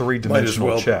 Sort of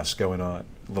three-dimensional chess going on.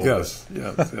 Yes.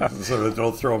 So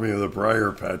don't throw me in the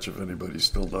briar patch if anybody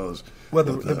still knows. Well,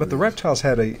 but the reptiles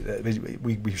had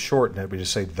we shorten it, we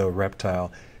just say the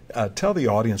reptile. Tell the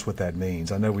audience what that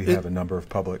means. I know we have a number of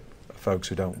public folks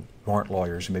who aren't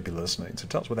lawyers who may be listening, so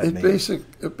tell us what that means.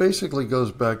 It basically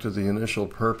goes back to the initial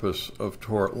purpose of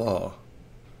tort law,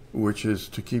 which is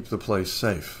to keep the place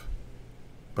safe.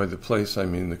 By the place, I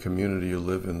mean the community you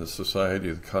live in, the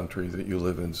society, the country that you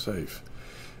live in safe.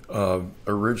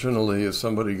 Originally, if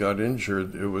somebody got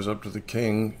injured, it was up to the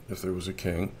king, if there was a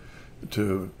king,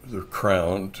 to the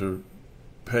crown to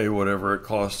pay whatever it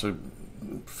costs to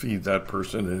feed that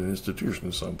person in an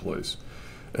institution someplace.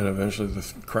 And eventually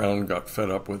the crown got fed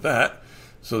up with that.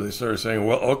 So they started saying,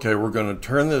 well, okay, we're going to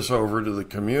turn this over to the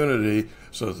community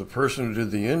so that the person who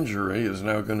did the injury is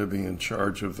now going to be in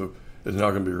charge of is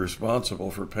now going to be responsible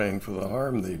for paying for the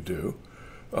harm they do.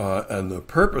 And the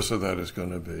purpose of that is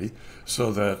going to be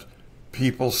so that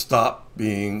people stop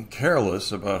being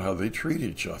careless about how they treat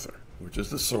each other, which is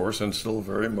the source and still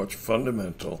very much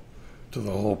fundamental to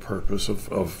the whole purpose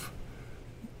of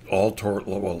all tort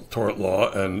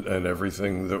law and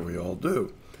everything that we all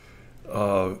do.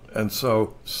 And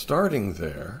so starting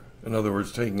there, in other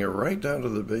words, taking it right down to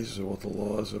the basis of what the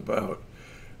law is about,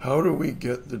 how do we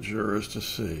get the jurors to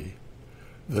see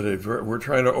that we're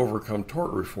trying to overcome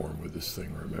tort reform with this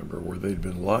thing, remember, where they'd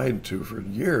been lied to for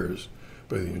years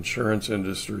by the insurance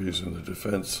industries and the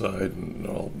defense side and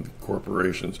all the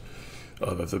corporations,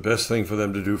 that the best thing for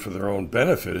them to do for their own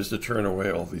benefit is to turn away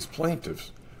all these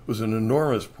plaintiffs. It was an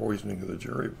enormous poisoning of the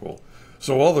jury pool.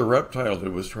 So all the reptile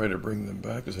did was try to bring them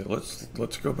back and say,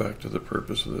 let's go back to the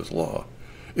purpose of this law.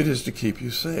 It is to keep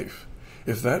you safe.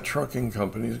 If that trucking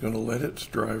company is going to let its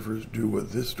drivers do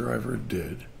what this driver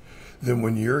did, then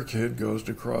when your kid goes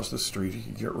to cross the street, he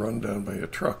can get run down by a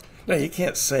truck. Now, you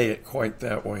can't say it quite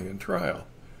that way in trial,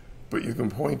 but you can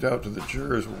point out to the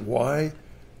jurors why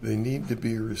they need to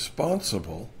be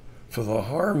responsible for the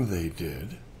harm they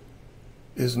did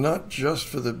is not just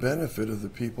for the benefit of the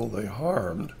people they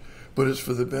harmed, but it's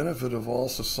for the benefit of all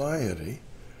society,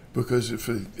 because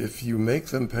if you make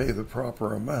them pay the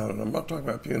proper amount, and I'm not talking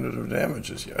about punitive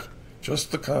damages yet,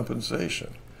 just the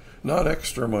compensation, not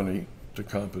extra money to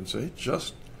compensate,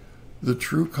 just the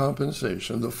true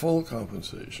compensation, the full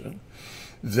compensation,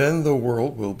 then the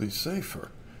world will be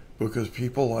safer, because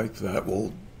people like that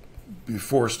will be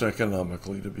forced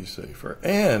economically to be safer.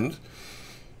 And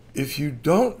if you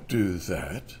don't do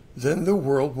that, then the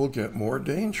world will get more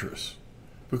dangerous,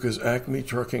 because Acme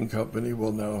Trucking Company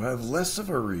will now have less of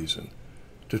a reason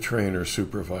to train or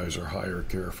supervise or hire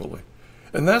carefully.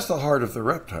 And that's the heart of the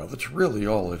reptile. That's really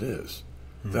all it is.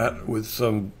 Mm-hmm. That with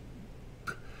some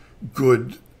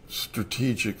good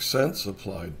strategic sense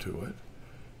applied to it.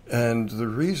 And the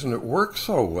reason it works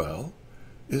so well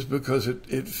is because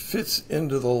it fits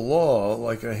into the law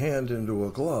like a hand into a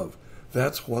glove.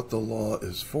 That's what the law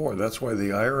is for. That's why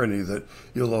the irony that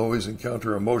you'll always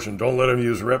encounter emotion, don't let them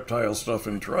use reptile stuff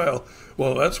in trial.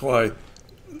 Well, that's why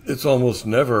it's almost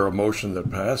never a motion that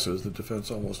passes. The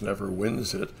defense almost never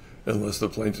wins it unless the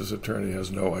plaintiff's attorney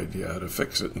has no idea how to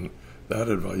fix it. And that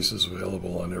advice is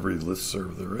available on every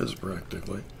listserv there is,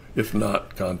 practically. If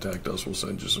not, contact us. We'll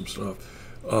send you some stuff.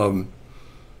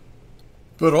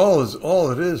 But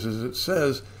all it is it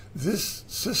says this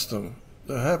system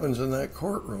that happens in that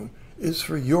courtroom is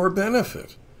for your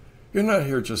benefit. You're not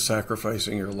here just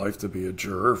sacrificing your life to be a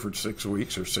juror for 6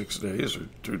 weeks or 6 days or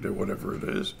 2 days, whatever it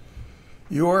is.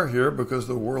 You are here because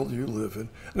the world you live in.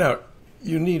 Now,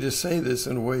 you need to say this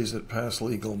in ways that pass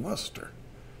legal muster.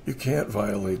 You can't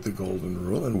violate the golden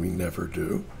rule, and we never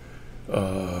do.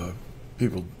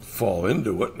 People fall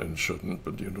into it and shouldn't,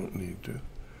 but you don't need to.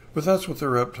 But that's what the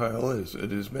reptile is.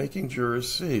 It is making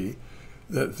jurors see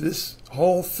that this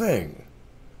whole thing,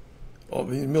 all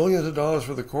the millions of dollars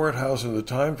for the courthouse and the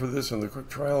time for this and the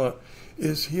trial,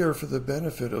 is here for the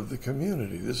benefit of the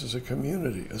community. This is a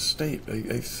community, a state,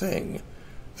 a thing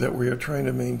that we are trying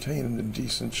to maintain in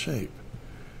decent shape.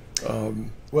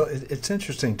 Well, it's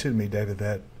interesting to me, David,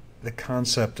 that the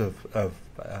concept of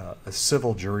a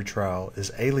civil jury trial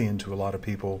is alien to a lot of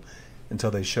people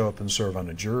until they show up and serve on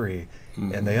a jury,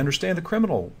 and they understand the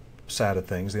criminal side of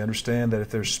things. They understand that if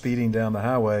they're speeding down the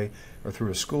highway or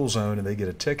through a school zone and they get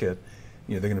a ticket,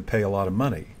 they're going to pay a lot of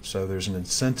money. So there's an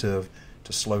incentive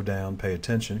to slow down, pay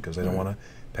attention, because they don't want to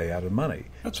pay out of money.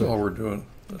 That's all we're doing.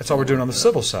 That's all we're doing on the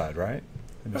civil side, right?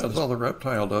 That's all the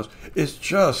reptile does. It's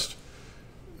just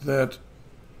that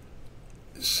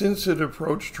since it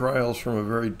approached trials from a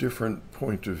very different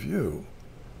point of view,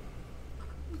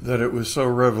 that it was so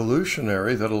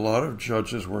revolutionary that a lot of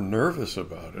judges were nervous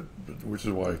about it, which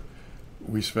is why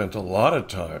we spent a lot of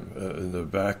time in the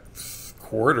back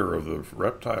quarter of the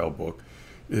reptile book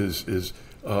is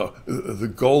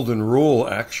the golden rule,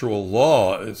 actual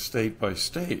law, state by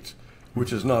state,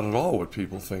 which is not at all what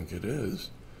people think it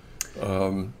is.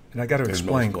 And I got to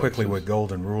explain quickly what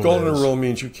golden rule is. Golden rule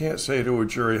means you can't say to a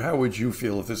jury, how would you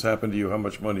feel if this happened to you? How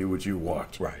much money would you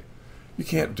want? Right. You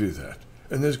can't do that.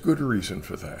 And there's good reason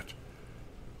for that.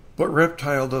 But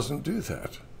reptile doesn't do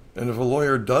that. And if a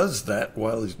lawyer does that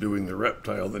while he's doing the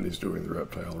reptile, then he's doing the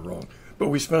reptile wrong. But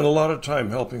we spend a lot of time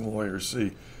helping lawyers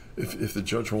see if the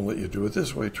judge won't let you do it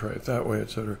this way, try it that way,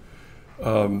 etc.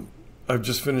 I've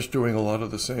just finished doing a lot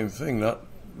of the same thing, not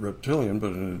reptilian,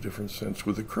 but in a different sense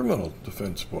with the criminal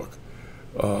defense book.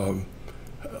 You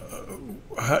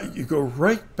go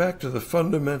right back to the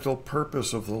fundamental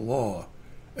purpose of the law,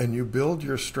 and you build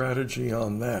your strategy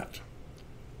on that.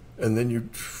 And then you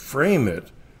frame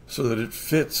it so that it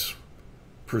fits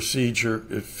procedure,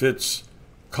 it fits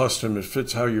custom, it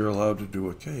fits how you're allowed to do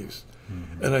a case.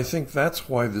 Mm-hmm. And I think that's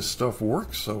why this stuff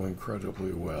works so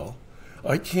incredibly well.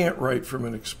 I can't write from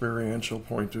an experiential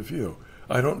point of view.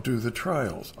 I don't do the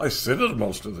trials. I sit at a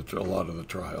lot of the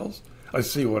trials. I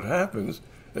see what happens,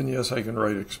 and yes, I can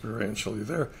write experientially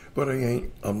there, but I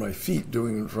ain't on my feet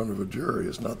doing it in front of a jury.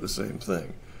 It's not the same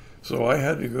thing. So I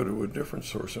had to go to a different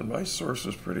source, and my source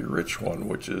is a pretty rich one,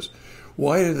 which is,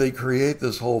 why did they create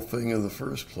this whole thing in the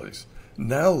first place?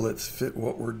 Now let's fit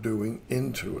what we're doing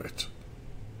into it.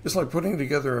 It's like putting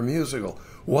together a musical.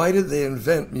 Why did they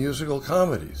invent musical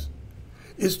comedies?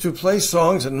 It's to play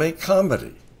songs and make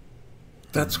comedy.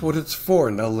 That's what it's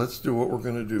for. Now let's do what we're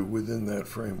going to do within that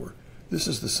framework. This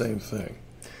is the same thing.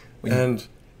 And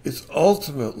it's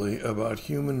ultimately about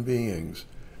human beings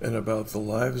and about the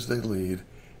lives they lead.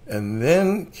 And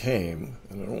then came,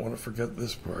 and I don't want to forget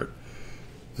this part,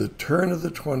 the turn of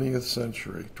the 20th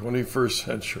century, 21st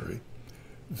century.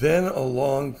 Then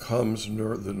along comes the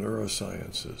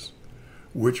neurosciences,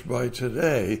 which by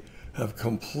today have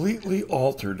completely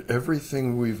altered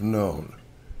everything we've known,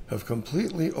 have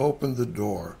completely opened the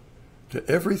door to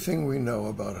everything we know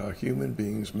about how human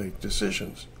beings make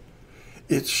decisions.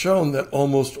 It's shown that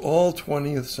almost all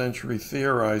 20th century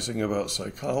theorizing about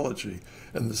psychology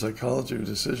and the psychology of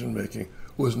decision-making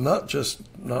was not just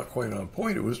not quite on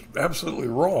point, it was absolutely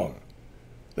wrong.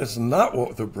 That's not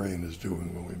what the brain is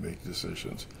doing when we make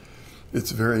decisions.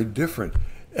 It's very different.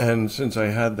 And since I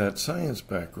had that science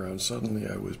background, suddenly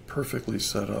I was perfectly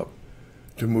set up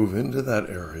to move into that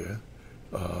area.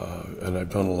 And I've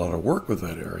done a lot of work with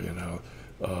that area now.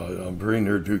 I'm very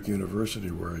near Duke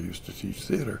University, where I used to teach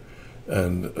theater.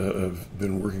 And I've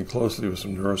been working closely with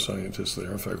some neuroscientists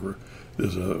there. In fact,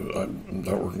 I'm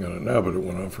not working on it now, but it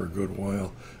went on for a good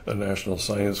while, a National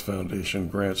Science Foundation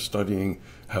grant studying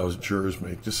how jurors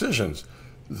make decisions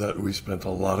that we spent a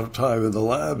lot of time in the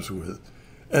labs with.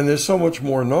 And there's so much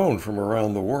more known from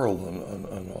around the world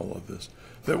on all of this.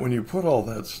 that when you put all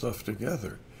that stuff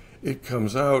together, it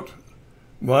comes out.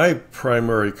 My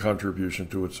primary contribution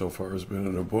to it so far has been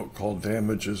in a book called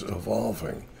Damages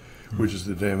Evolving, which is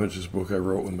the damages book I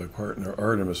wrote with my partner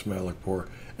Artemis Malikpour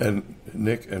and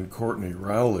Nick and Courtney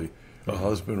Rowley, a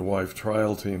husband-wife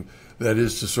trial team that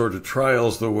is to sort of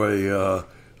trials the way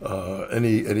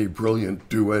any brilliant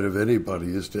duet of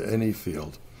anybody is to any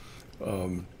field.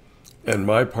 And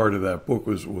my part of that book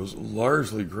was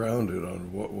largely grounded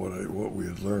on what we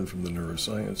had learned from the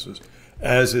neurosciences,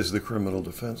 as is the criminal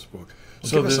defense book.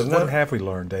 Well, so what have we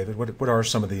learned, David? What are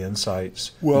some of the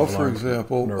insights? Well, for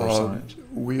example, neuroscience?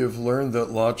 We have learned that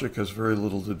logic has very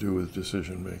little to do with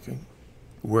decision making,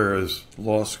 whereas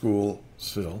law school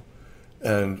still,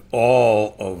 and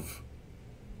all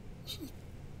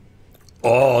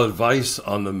advice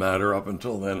on the matter up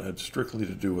until then had strictly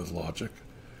to do with logic.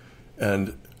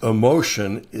 And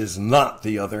emotion is not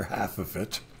the other half of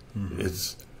it. Mm-hmm.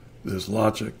 There's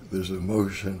logic, there's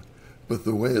emotion, but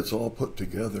the way it's all put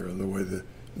together and the way that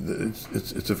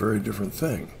it's a very different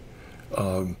thing.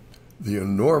 The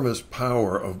enormous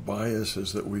power of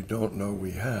biases that we don't know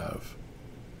we have,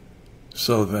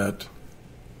 so that,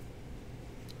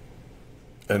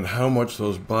 and how much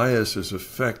those biases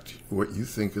affect what you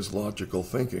think is logical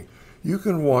thinking. You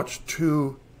can watch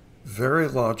two very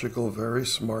logical, very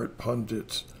smart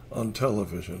pundits on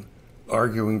television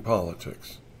arguing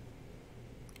politics.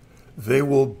 They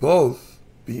will both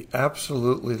be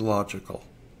absolutely logical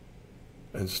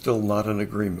and still not in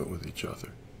agreement with each other.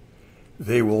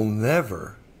 They will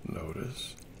never,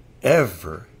 notice,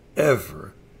 ever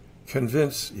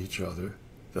convince each other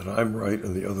that I'm right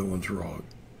and the other one's wrong.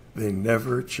 They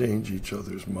never change each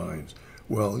other's minds.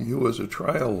 Well, you as a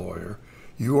trial lawyer,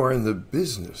 you are in the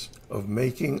business of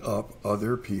making up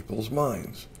other people's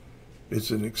minds.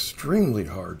 It's an extremely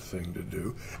hard thing to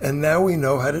do, and now we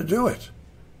know how to do it.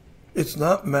 It's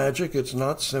not magic, it's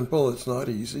not simple, it's not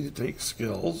easy, it takes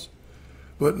skills,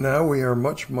 but now we are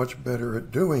much better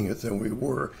at doing it than we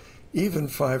were even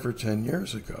 5 or 10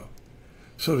 years ago.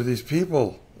 So to these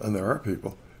people, and there are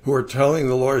people, who are telling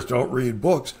the lawyers don't read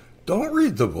books, don't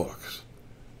read the books.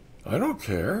 I don't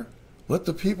care. Let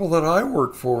the people that I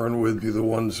work for and with be the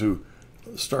ones who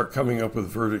start coming up with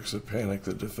verdicts that panic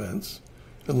the defense,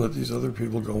 and let these other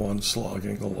people go on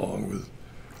slogging along with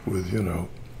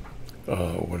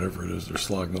whatever it is they're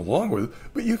slogging along with.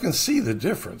 But you can see the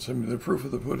difference. I mean, the proof of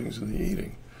the pudding's in the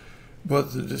eating.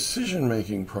 But the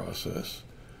decision-making process,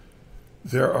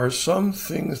 there are some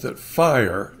things that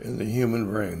fire in the human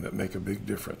brain that make a big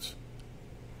difference.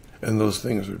 And those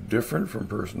things are different from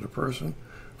person to person,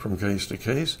 from case to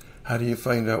case. How do you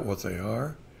find out what they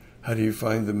are? How do you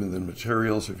find them in the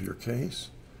materials of your case?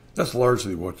 That's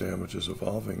largely what Damages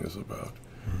Evolving is about.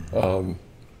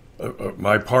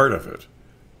 My part of it.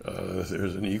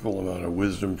 There's an equal amount of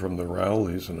wisdom from the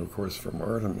Rowleys and, of course, from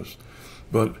Artemis.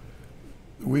 But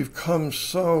we've come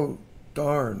so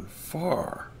darn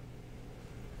far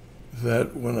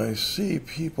that when I see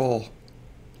people,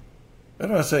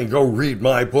 and I'm not saying go read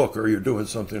my book or you're doing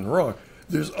something wrong.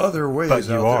 There's other ways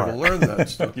out there to learn that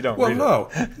stuff. You don't well,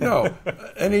 read no.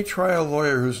 Any trial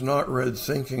lawyer who's not read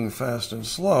Thinking Fast and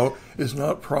Slow is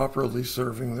not properly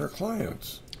serving their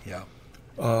clients. Yeah.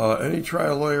 Any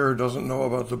trial lawyer who doesn't know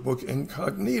about the book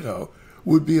Incognito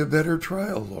would be a better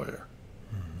trial lawyer.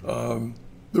 Mm-hmm.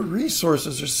 The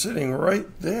resources are sitting right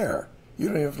there. You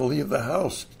don't even have to leave the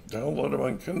house. Download them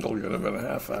on Kindle, get them in a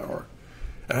half hour.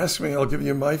 Ask me, I'll give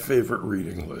you my favorite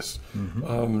reading list.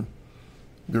 Mm-hmm.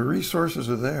 The resources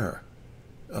are there.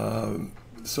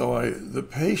 So the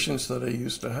patience that I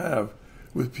used to have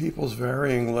with people's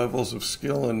varying levels of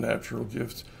skill and natural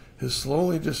gifts has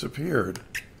slowly disappeared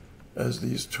as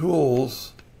these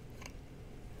tools,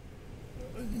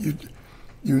 you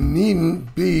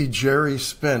needn't be Jerry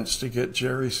Spence to get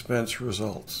Jerry Spence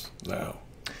results now.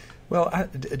 Well,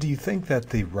 do you think that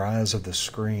the rise of the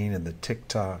screen and the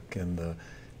TikTok and the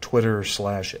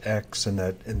Twitter/X and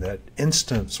that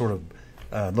instant sort of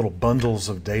little bundles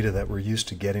of data that we're used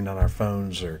to getting on our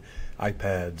phones or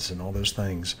iPads and all those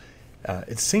things,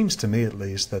 it seems to me at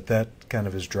least that kind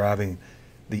of is driving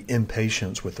the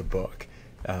impatience with the book.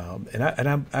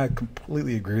 And I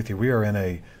completely agree with you. We are in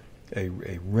a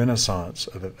renaissance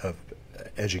of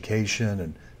education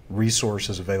and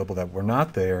resources available that were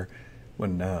not there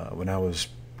when I was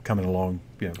coming along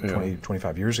 20,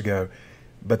 25 years ago.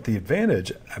 But the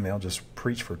advantage, I mean, I'll just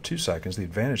preach for 2 seconds, the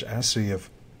advantage I see of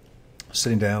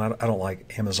sitting down, I don't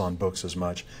like Amazon books as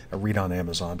much. I read on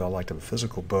Amazon, but I like to have a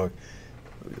physical book.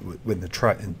 In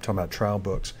talking about trial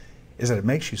books, is that it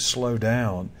makes you slow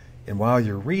down And while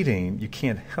you're reading, you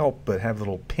can't help but have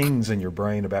little pings in your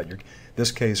brain about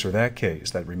this case or that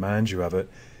case that reminds you of it,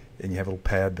 and you have a little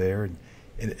pad there, and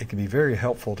it can be very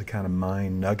helpful to kind of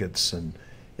mine nuggets and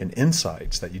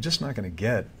insights that you're just not going to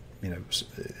get,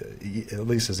 at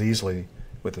least as easily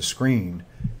with a screen,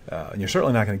 and you're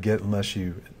certainly not going to get unless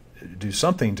you do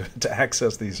something to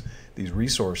access these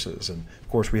resources. And of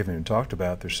course, we haven't even talked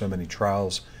about there's so many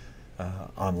trials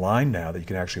online now that you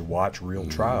can actually watch real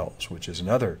trials, which is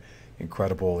another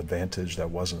incredible advantage that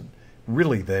wasn't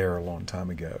really there a long time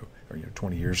ago, or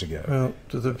 20 years ago. Well,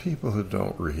 to the people who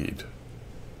don't read,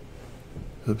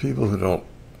 the people who don't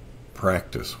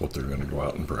practice what they're going to go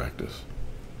out and practice,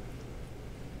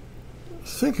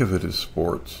 think of it as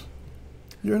sports.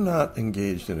 You're not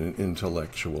engaged in an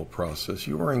intellectual process.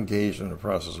 You are engaged in a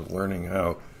process of learning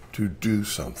how to do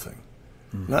something,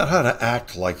 not how to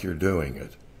act like you're doing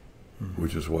it,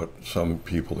 which is what some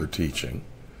people are teaching,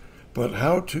 but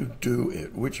how to do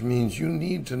it, which means you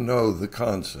need to know the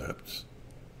concepts,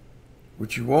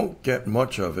 which you won't get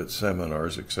much of at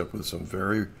seminars, except with some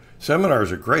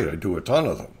seminars are great. I do a ton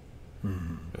of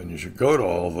them. And you should go to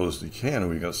all those you can. And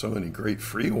we got so many great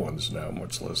free ones now,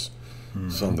 much less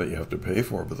some that you have to pay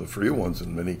for. But the free ones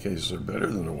in many cases are better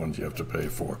than the ones you have to pay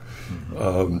for.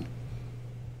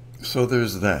 So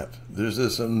there's that. There's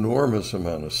this enormous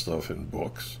amount of stuff in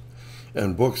books.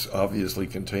 And books obviously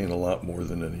contain a lot more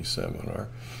than any seminar.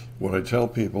 What I tell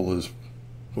people is,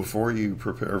 before you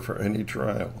prepare for any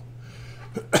trial,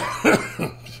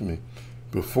 excuse me,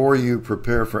 before you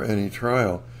prepare for any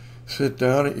trial, sit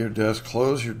down at your desk,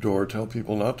 close your door, tell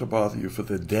people not to bother you for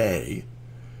the day,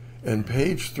 and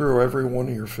page through every one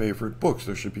of your favorite books.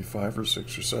 There should be 5 or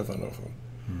 6 or 7 of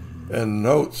them. And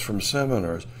notes from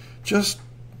seminars. Just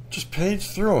page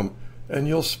through them, and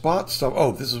you'll spot stuff.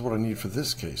 Oh, this is what I need for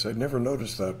this case. I'd never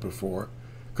noticed that before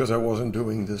because I wasn't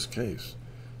doing this case.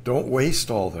 Don't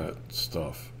waste all that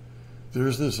stuff.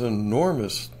 There's this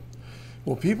enormous...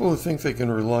 Well, people who think they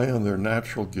can rely on their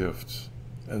natural gifts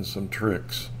and some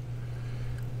tricks,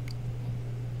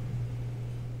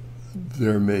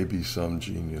 there may be some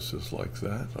geniuses like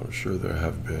that. I'm sure there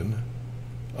have been.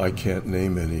 I can't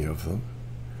name any of them.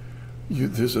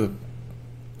 There's a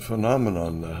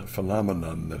phenomenon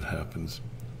that happens.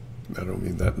 I don't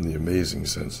mean that in the amazing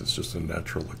sense. It's just a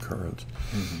natural occurrence.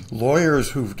 Lawyers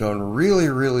who've done really,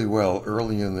 really well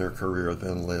early in their career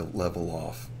then level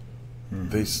off.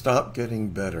 They stop getting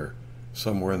better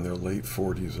somewhere in their late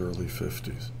 40s, early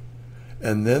 50s.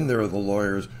 And then there are the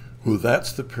lawyers who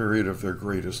that's the period of their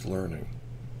greatest learning.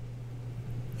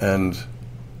 And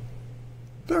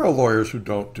there are lawyers who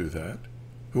don't do that,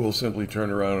 who will simply turn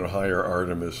around and hire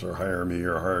Artemis or hire me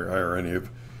or hire any of,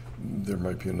 there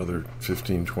might be another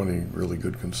 15, 20 really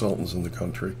good consultants in the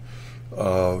country,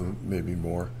 maybe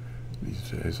more these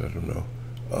days, I don't know,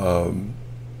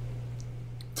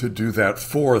 to do that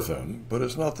for them. But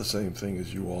it's not the same thing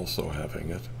as you also having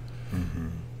it.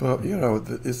 But,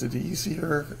 is it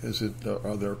easier?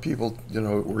 Are there people,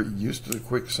 we're used to the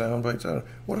quick sound bites?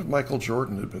 What if Michael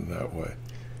Jordan had been that way?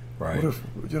 Right. What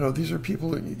if, these are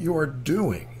people that you are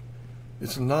doing.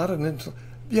 It's not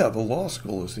the law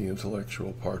school is the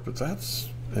intellectual part, but that's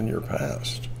in your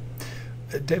past.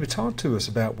 David, talk to us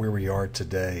about where we are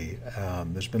today.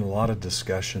 There's been a lot of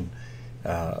discussion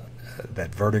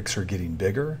that verdicts are getting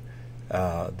bigger,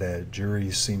 that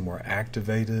juries seem more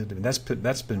activated. I mean,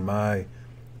 that's been my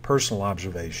personal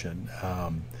observation,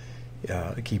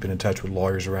 keeping in touch with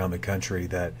lawyers around the country,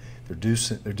 that there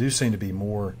do seem to be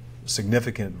more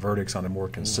significant verdicts on a more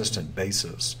consistent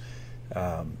basis.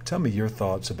 Tell me your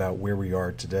thoughts about where we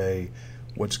are today,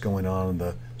 what's going on in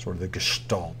the sort of the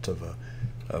gestalt of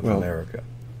America.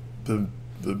 The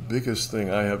biggest thing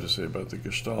I have to say about the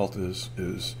gestalt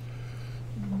is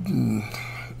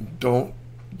don't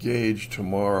gauge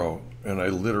tomorrow, and I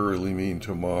literally mean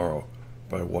tomorrow,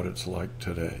 by what it's like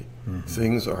today.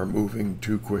 Things are moving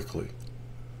too quickly.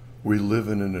 We live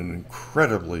in an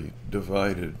incredibly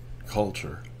divided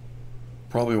culture,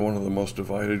 probably one of the most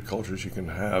divided cultures you can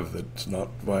have that's not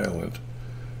violent.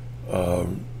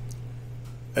 And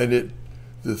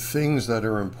the things that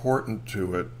are important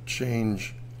to it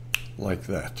change like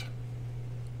that.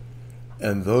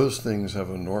 And those things have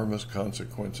enormous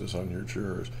consequences on your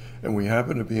jurors. And we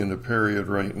happen to be in a period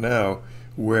right now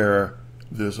where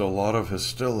there's a lot of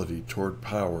hostility toward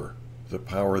power, the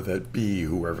power that be,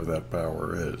 whoever that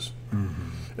power is.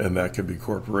 And that could be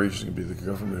corporations, it could be the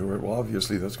government. Well,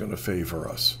 obviously that's going to favor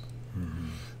us.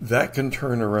 That can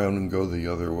turn around and go the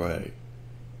other way.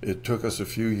 It took us a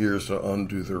few years to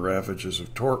undo the ravages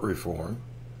of tort reform,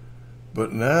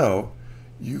 but now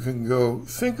you can go,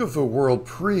 think of the world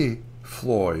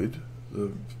pre-Floyd,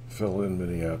 the fellow in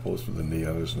Minneapolis with the knee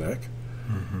on his neck.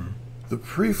 The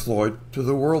pre-Floyd to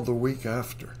the world the week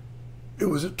after. It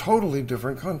was a totally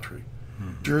different country.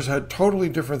 Jurors had totally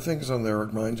different things on their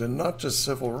minds, and not just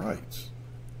civil rights.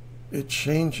 It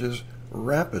changes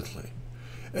rapidly.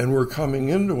 And we're coming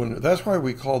into it. That's why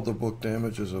we called the book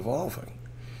Damages Evolving.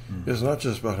 It's not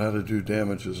just about how to do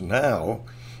damages now.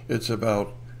 It's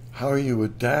about how you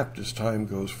adapt as time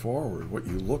goes forward, what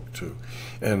you look to.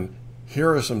 And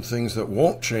here are some things that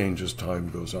won't change as time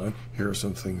goes on. Here are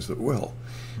some things that will.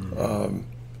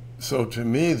 So to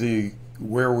me,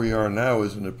 where we are now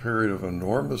is in a period of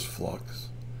enormous flux.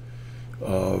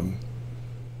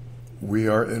 We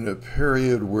are in a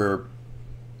period where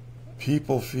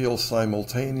people feel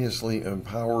simultaneously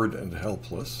empowered and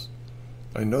helpless.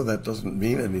 I know that doesn't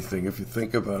mean anything if you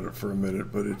think about it for a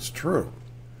minute, but it's true.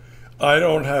 I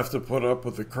don't have to put up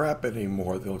with the crap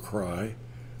anymore, they'll cry,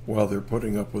 while they're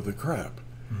putting up with the crap.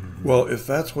 Well, if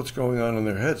that's what's going on in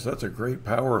their heads, that's a great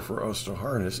power for us to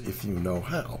harness if you know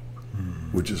how,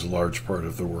 which is a large part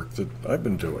of the work that I've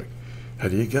been doing. How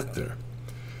do you get there?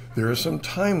 There are some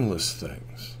timeless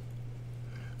things.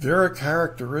 There are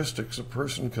characteristics a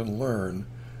person can learn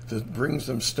that brings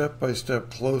them step by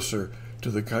step closer to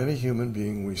the kind of human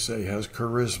being we say has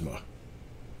charisma.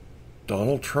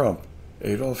 Donald Trump,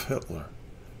 Adolf Hitler,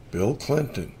 Bill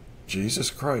Clinton, Jesus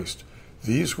Christ,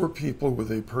 these were people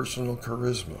with a personal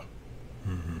charisma.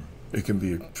 It can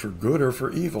be for good or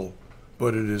for evil,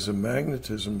 but it is a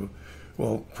magnetism.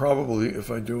 Well, probably if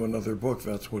I do another book,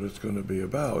 that's what it's going to be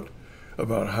about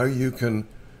how you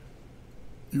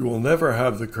will never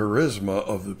have the charisma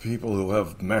of the people who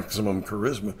have maximum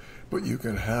charisma, but you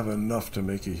can have enough to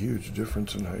make a huge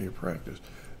difference in how you practice.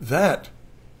 That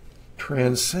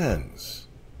transcends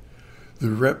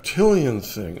the reptilian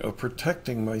thing of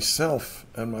protecting myself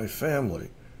and my family.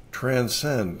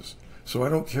 Transcends. So I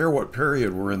don't care what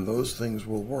period we're in, those things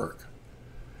will work.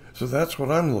 So that's what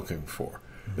I'm looking for.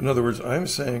 In other words, I'm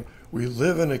saying we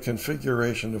live in a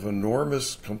configuration of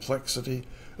enormous complexity,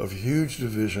 of huge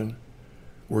division,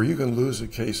 where you can lose a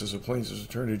case as a plaintiff's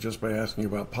attorney just by asking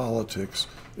about politics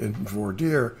in voir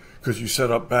dire because you set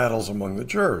up battles among the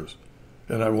jurors.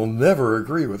 And I will never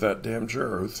agree with that damn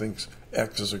juror who thinks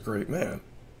X is a great man.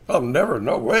 I'll never,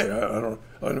 no way. I don't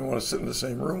want to sit in the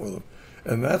same room with him.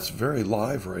 And that's very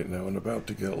live right now and about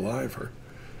to get liver.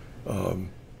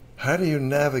 How do you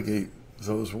navigate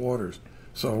those waters?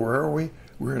 So where are we?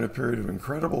 We're in a period of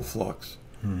incredible flux.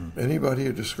 Anybody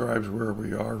who describes where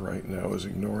we are right now is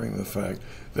ignoring the fact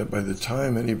that by the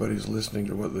time anybody's listening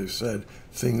to what they've said,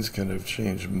 things can have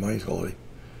changed mightily.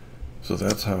 So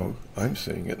that's how I'm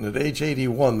seeing it. And at age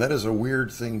 81, that is a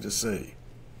weird thing to say.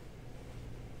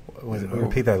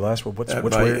 Repeat that last one. What's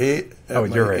weird?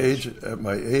 At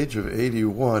my age of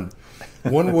 81,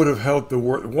 one would have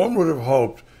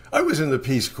hoped I was in the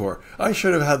Peace Corps. I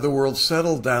should have had the world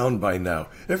settled down by now.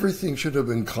 Everything should have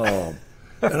been calm.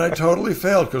 And I totally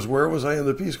failed because where was I in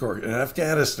the Peace Corps? In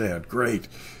Afghanistan. Great.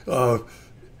 How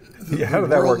did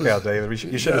that work out, David?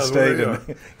 You should have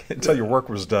stayed until your work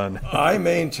was done. I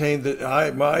maintained that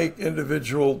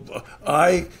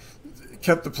I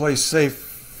kept the place safe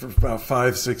for about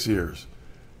 5-6 years.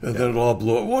 And then it all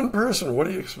blew up. One person, what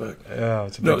do you expect? Yeah,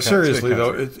 it's a no, seriously,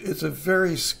 though, it's a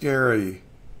very scary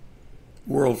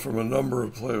world from a number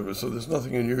of players. So there's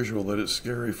nothing unusual that it's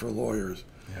scary for lawyers.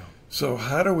 Yeah. So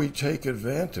how do we take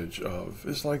advantage of,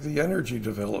 it's like the energy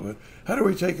development, how do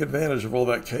we take advantage of all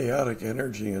that chaotic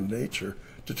energy in nature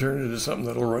to turn it into something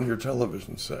that'll run your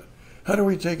television set? How do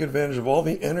we take advantage of all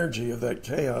the energy of that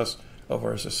chaos of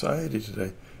our society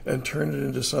today and turn it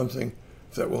into something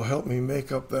that will help me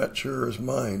make up that juror's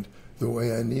mind the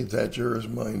way I need that juror's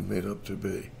mind made up to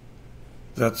be?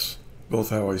 That's both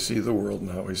how I see the world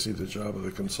and how I see the job of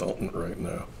the consultant right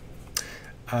now.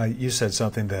 You said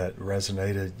something that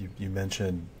resonated. You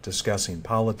mentioned discussing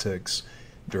politics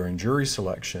during jury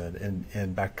selection,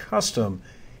 and by custom,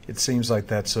 it seems like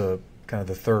that's a kind of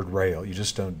the third rail. You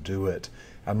just don't do it.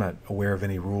 I'm not aware of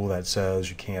any rule that says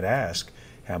you can't ask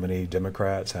how many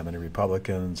Democrats, how many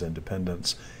Republicans,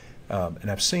 independents.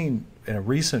 And I've seen in a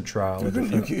recent trial...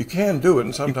 You can do it,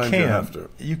 and sometimes you have to.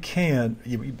 You can,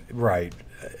 right.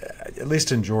 At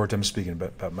least in Georgia, I'm speaking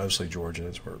about mostly Georgia,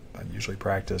 that's where I usually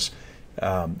practice.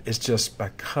 It's just by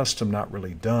custom not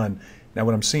really done. Now,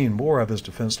 what I'm seeing more of is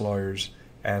defense lawyers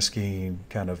asking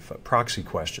kind of proxy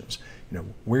questions.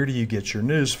 Where do you get your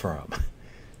news from?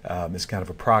 It's kind of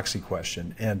a proxy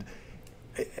question. And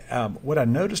what I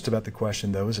noticed about the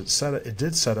question, though, is it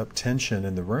did set up tension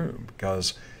in the room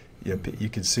because you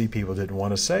could see people didn't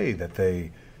want to say that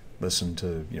they listen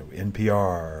to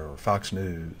NPR or Fox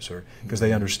News, or because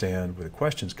they understand where the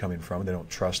question's coming from. They don't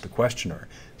trust the questioner.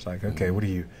 It's like, okay, what are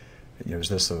you is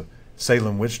this a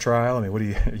Salem witch trial? I mean, what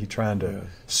are you trying to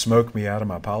smoke me out of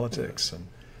my politics? And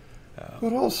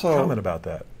but also comment about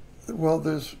that. Well,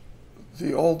 there's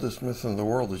the oldest myth in the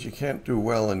world is you can't do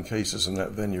well in cases in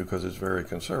that venue because it's very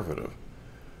conservative.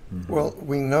 Well,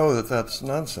 we know that that's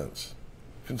nonsense.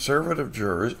 Conservative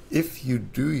jurors, if you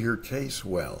do your case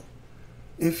well,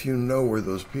 if you know where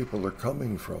those people are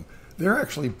coming from, they're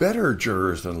actually better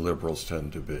jurors than liberals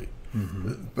tend to be.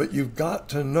 But you've got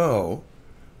to know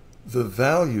the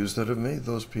values that have made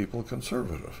those people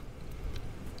conservative.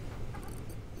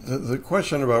 The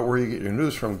question about where you get your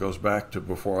news from goes back to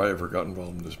before I ever got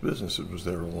involved in this business. It was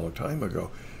there a long time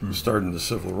ago. It started in the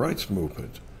civil rights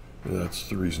movement. And that's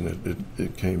the reason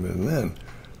it came in then.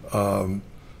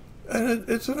 And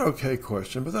it's an okay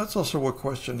question, but that's also what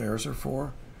questionnaires are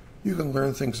for. You can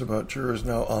learn things about jurors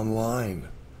now online.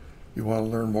 You want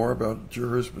to learn more about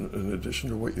jurors in addition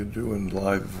to what you do in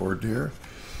live voir dire?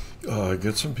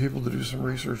 Get some people to do some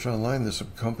research online. There's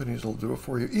some companies that'll do it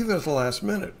for you, even at the last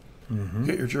minute.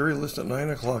 Get your jury list at 9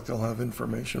 o'clock. They'll have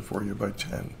information for you by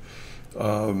 10.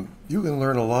 You can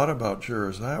learn a lot about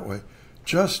jurors that way.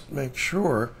 Just make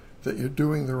sure that you're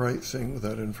doing the right thing with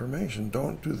that information.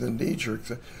 Don't do the knee-jerk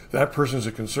thing. That person's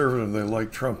a conservative and they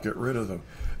like Trump, get rid of them.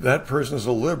 That person's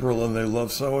a liberal and they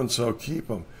love so-and-so, keep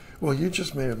them. Well, you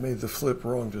just may have made the flip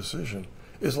wrong decision.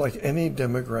 It's like any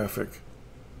demographic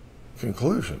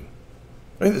conclusion.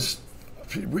 I mean,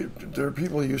 there are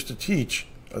people who used to teach,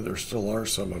 there still are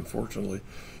some, unfortunately.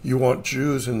 You want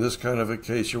Jews in this kind of a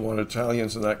case, you want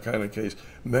Italians in that kind of case,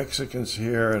 Mexicans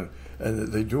here,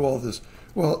 and they do all this.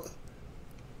 Well,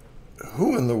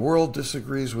 who in the world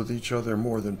disagrees with each other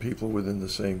more than people within the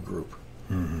same group?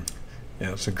 Yeah,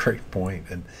 that's a great point.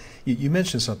 And you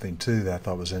mentioned something, too, that I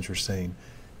thought was interesting,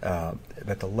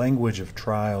 that the language of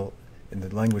trial and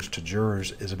the language to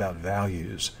jurors is about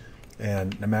values.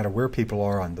 And no matter where people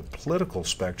are on the political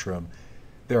spectrum,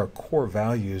 there are core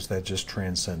values that just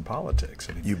transcend politics.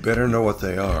 I mean, you better know what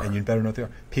they are. And you better know what they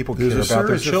are. People care about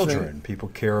their children. People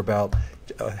care about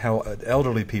how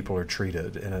elderly people are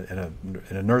treated in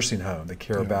a nursing home. They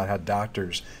care about how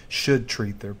doctors should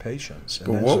treat their patients.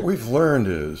 And but what we've learned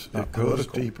is it goes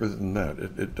deeper than that.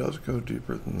 It does go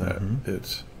deeper than that.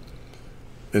 It's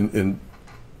in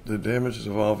the Damages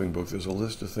Evolving book, there's a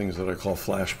list of things that I call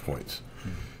flashpoints.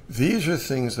 These are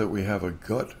things that we have a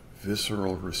gut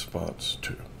visceral response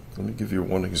to. Let me give you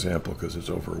one example because it's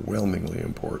overwhelmingly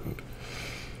important.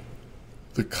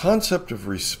 The concept of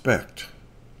respect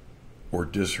or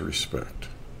disrespect,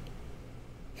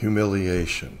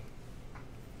 humiliation,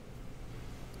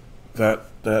 that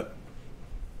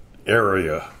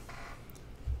area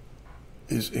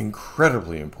is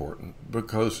incredibly important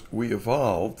because we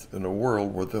evolved in a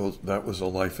world where that was a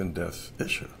life and death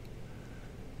issue.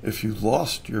 If you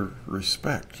lost your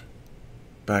respect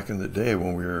back in the day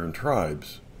when we were in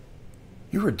tribes,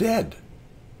 you were dead.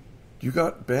 You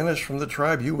got banished from the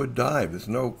tribe, you would die. There's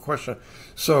no question.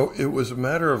 So it was a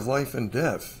matter of life and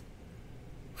death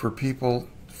for people,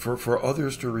 for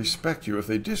others to respect you. If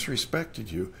they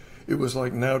disrespected you, it was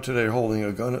like now today holding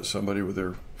a gun at somebody with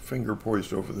their finger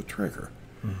poised over the trigger.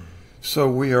 So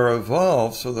we are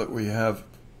evolved so that we have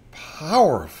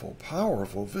powerful,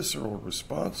 powerful visceral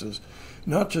responses,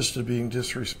 not just to being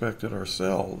disrespected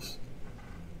ourselves,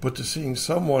 but to seeing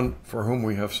someone for whom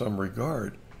we have some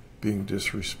regard being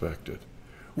disrespected.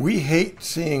 We hate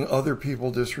seeing other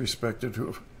people disrespected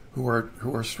who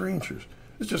are strangers.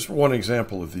 It's just one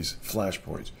example of these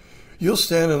flashpoints. You'll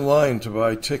stand in line to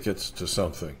buy tickets to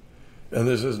something, and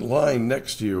there's a line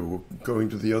next to you going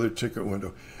to the other ticket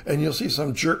window, and you'll see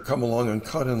some jerk come along and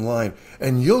cut in line,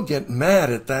 and you'll get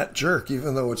mad at that jerk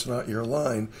even though it's not your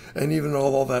line, and even though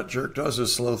all that jerk does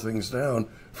is slow things down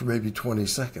for maybe 20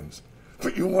 seconds.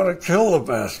 But you want to kill the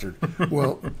bastard.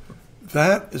 Well,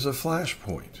 that is a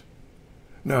flashpoint.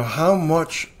 Now, how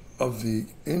much of the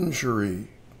injuries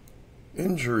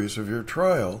of your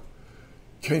trial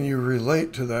can you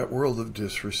relate to that world of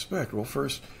disrespect? Well,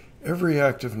 first, every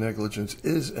act of negligence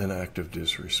is an act of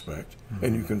disrespect,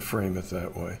 and you can frame it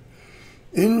that way.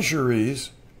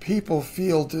 Injuries, people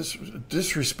feel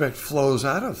disrespect flows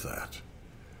out of that.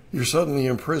 You're suddenly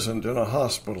imprisoned in a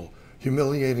hospital.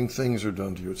 Humiliating things are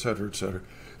done to you, et cetera, et cetera.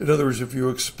 In other words, if you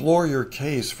explore your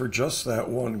case for just that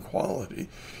one quality,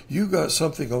 you got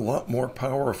something a lot more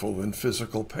powerful than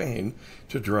physical pain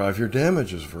to drive your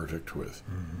damages verdict with.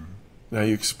 Now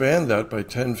you expand that by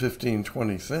 10, 15,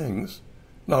 20 things,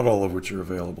 not all of which are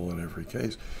available in every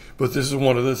case, but this is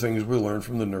one of the things we learned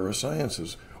from the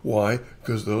neurosciences. Why?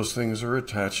 Because those things are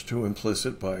attached to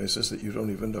implicit biases that you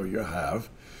don't even know you have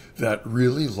that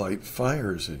really light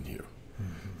fires in you.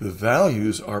 The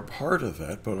values are part of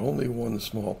that, but only one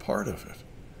small part of it.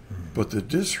 But the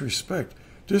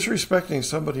disrespecting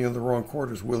somebody in the wrong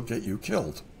quarters will get you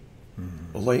killed.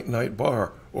 A late night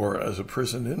bar, or as a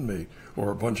prison inmate,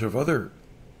 or a bunch of other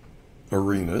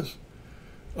arenas.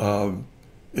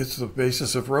 It's the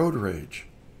basis of road rage.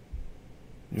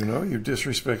 You know, you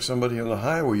disrespect somebody on the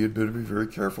highway, you'd better be very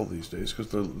careful these days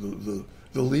because the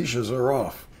leashes are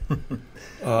off.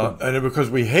 And because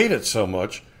we hate it so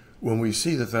much, when we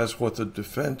see that that's what the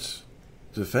defendant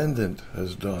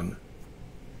has done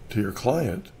to your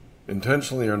client,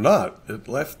 intentionally or not, it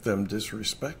left them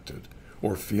disrespected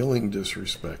or feeling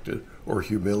disrespected or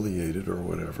humiliated or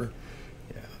whatever.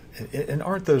 Yeah. And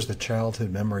aren't those the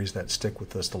childhood memories that stick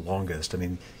with us the longest? I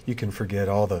mean, you can forget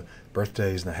all the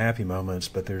birthdays and the happy moments,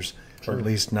 but there's, or at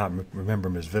least not remember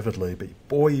them as vividly, but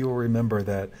boy, you'll remember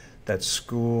that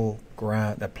school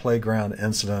ground, that playground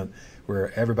incident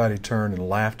where everybody turned and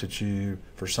laughed at you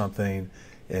for something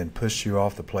and pushed you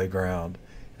off the playground.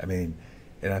 I mean,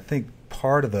 and I think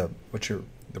part of the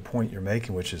point you're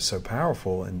making, which is so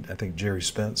powerful, and I think Jerry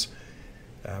Spence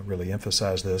really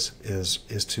emphasized this, is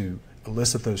to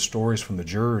elicit those stories from the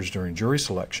jurors during jury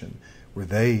selection, where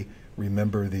they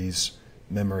remember these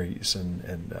memories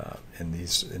and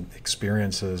these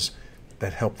experiences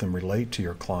that help them relate to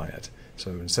your client.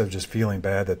 So instead of just feeling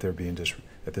bad that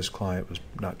that this client was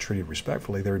not treated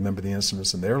respectfully, they remember the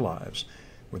incidents in their lives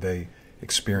where they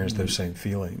experienced those same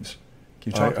feelings.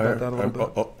 Can you talk about that a little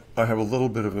bit? I have a little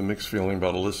bit of a mixed feeling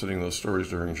about eliciting those stories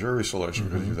during jury selection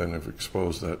because you then have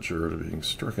exposed that juror to being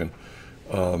stricken.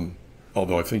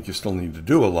 Although I think you still need to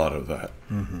do a lot of that.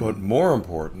 But more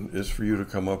important is for you to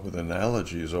come up with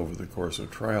analogies over the course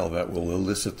of trial that will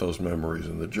elicit those memories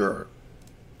in the juror.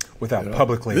 Without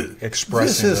publicly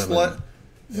expressing them.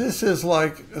 This is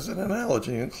like, as an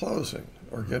analogy in closing,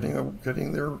 or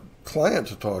getting their client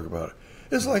to talk about it.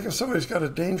 It's like if somebody's got a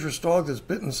dangerous dog that's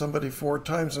bitten somebody 4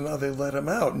 times and now they let him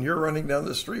out and you're running down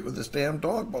the street with this damn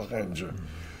dog behind you.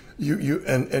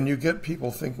 You get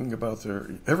people thinking about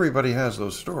everybody has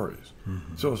those stories.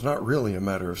 So it's not really a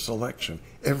matter of selection.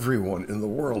 Everyone in the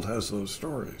world has those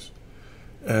stories.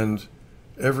 And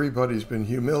everybody's been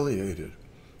humiliated,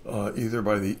 either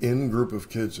by the in-group of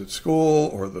kids at school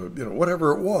or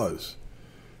whatever it was.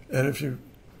 And if you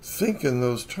think in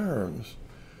those terms,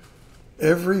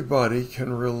 everybody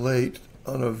can relate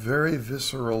on a very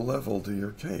visceral level to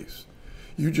your case.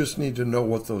 You just need to know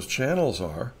what those channels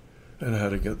are and how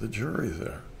to get the jury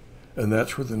there. And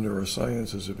that's where the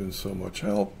neurosciences have been so much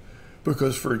help,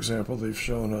 because, for example, they've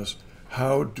shown us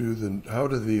how do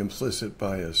the implicit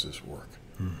biases work.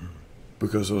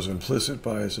 Because those implicit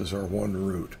biases are one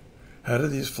root. How do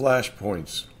these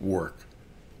flashpoints work?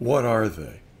 What are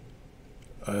they?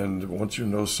 And once you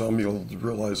know some, you'll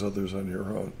realize others on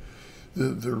your own.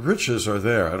 The riches are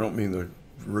there. I don't mean the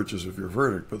riches of your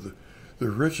verdict, but the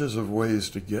riches of ways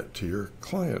to get to your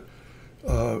client.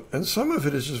 And some of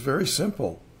it is just very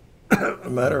simple, a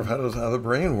matter of how the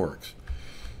brain works.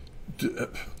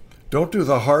 Don't do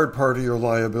the hard part of your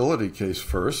liability case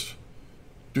first.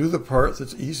 Do the part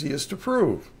that's easiest to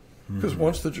prove. Because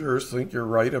once the jurors think you're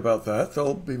right about that,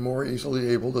 they'll be more easily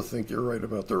able to think you're right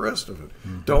about the rest of it.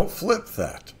 Don't flip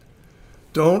that.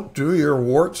 Don't do your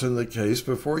warts in the case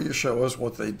before you show us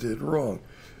what they did wrong.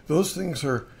 Those things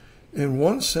are, in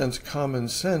one sense, common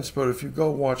sense, but if you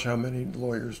go watch how many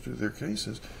lawyers do their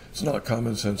cases, it's not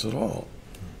common sense at all.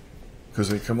 Because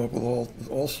they come up with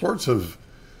all sorts of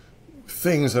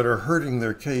things that are hurting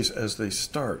their case as they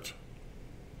start.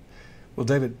 Well,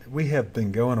 David, we have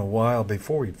been going a while.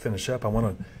 Before we finish up, I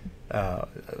want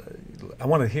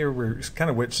to hear kind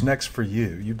of what's next for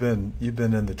you. You've been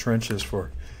in the trenches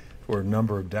for a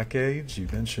number of decades. You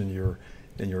mentioned you're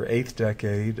in your 8th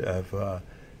decade of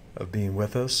being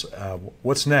with us.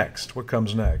 What's next? What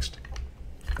comes next?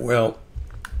 Well,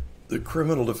 the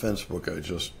criminal defense book I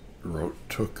just wrote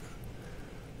took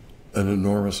an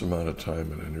enormous amount of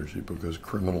time and energy because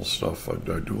criminal stuff,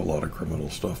 I do a lot of criminal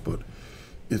stuff, but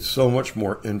it's so much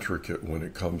more intricate when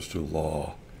it comes to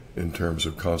law in terms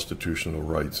of constitutional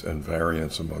rights and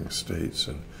variance among states.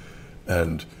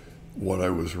 And what I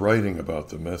was writing about,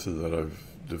 the method that I've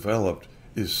developed,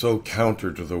 is so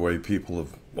counter to the way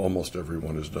almost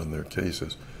everyone has done their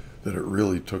cases, that it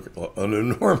really took an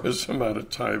enormous amount of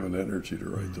time and energy to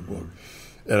write the book.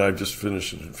 And I just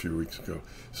finished it a few weeks ago.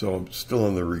 So I'm still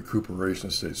in the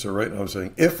recuperation stage. So right now I'm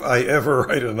saying, if I ever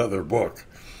write another book,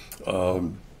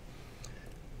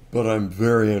 but I'm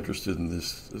very interested in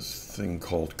this thing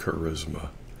called charisma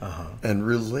and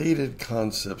related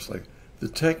concepts like The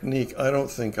technique, I don't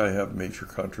think I have major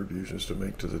contributions to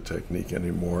make to the technique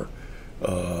anymore.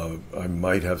 I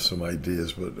might have some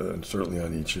ideas, but certainly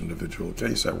on each individual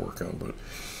case I work on, but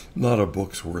not a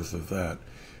book's worth of that.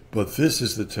 But this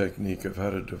is the technique of how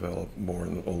to develop more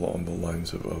along the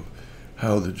lines of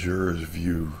how the jurors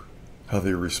view, how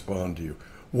they respond to you.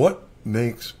 What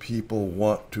makes people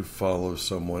want to follow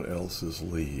someone else's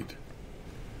lead?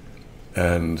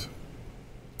 And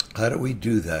how do we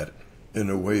do that in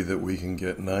a way that we can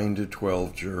get 9 to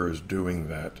 12 jurors doing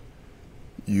that,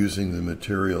 using the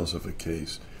materials of a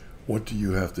case? What do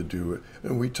you have to do?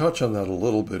 And we touch on that a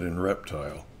little bit in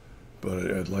Reptile,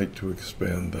 but I'd like to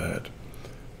expand that.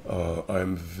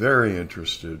 I'm very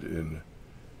interested in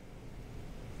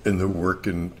the work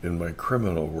in my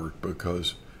criminal work,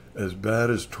 because as bad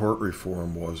as tort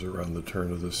reform was around the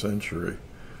turn of the century,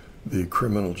 the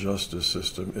criminal justice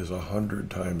system is 100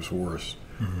 times worse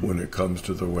when it comes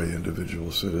to the way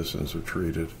individual citizens are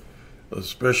treated,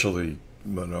 especially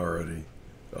minority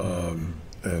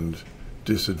and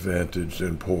disadvantaged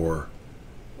and poor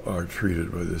are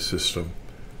treated by the system.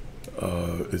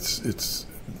 It's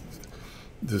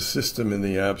the system in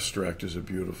the abstract is a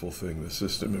beautiful thing. The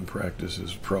system in practice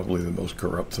is probably the most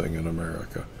corrupt thing in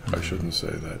America. I shouldn't say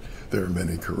that. There are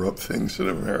many corrupt things in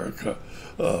America,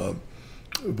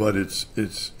 but it's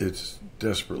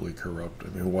desperately corrupt. I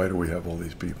mean, why do we have all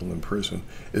these people in prison?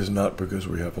 It's not because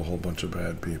we have a whole bunch of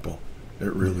bad people.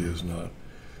 It really is not.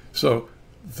 So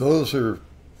those are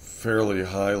fairly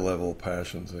high-level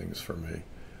passion things for me.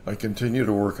 I continue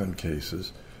to work on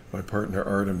cases. My partner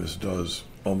Artemis does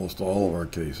almost all of our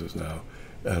cases now,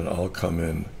 and I'll come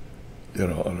in,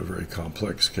 on a very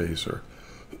complex case, or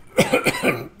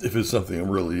if it's something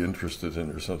I'm really interested in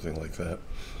or something like that.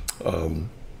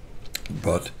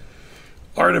 But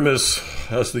Artemis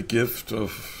has the gift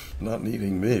of not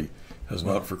needing me, has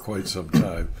not for quite some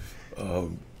time.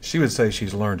 She would say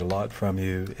she's learned a lot from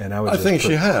you, and I think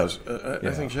she has. I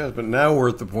think she has, but now we're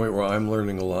at the point where I'm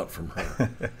learning a lot from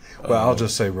her. Well, I'll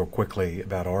just say real quickly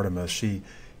about Artemis. She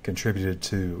contributed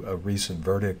to a recent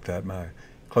verdict that my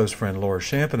close friend Laura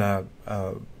Shamp and I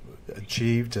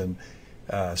achieved, and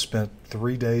spent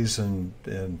 3 days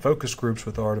in focus groups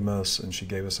with Artemis, and she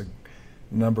gave us a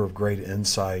number of great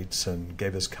insights and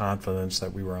gave us confidence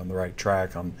that we were on the right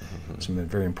track on some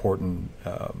very important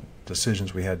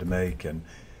decisions we had to make. And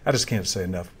I just can't say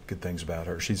enough good things about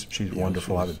her. She's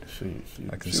wonderful. I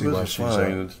can see why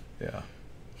she's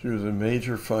She was a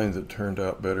major find that turned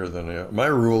out better than I. My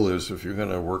rule is, if you're going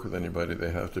to work with anybody,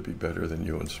 they have to be better than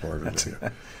you and smarter than you.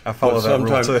 I follow that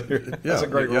rule too. That's a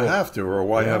great rule. You have to, or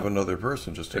why have another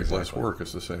person? Just take less work.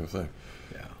 It's the same thing.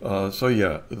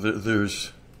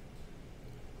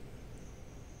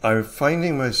 I'm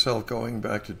finding myself going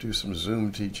back to do some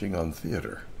Zoom teaching on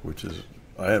theater, which is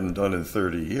I haven't done in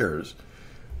 30 years.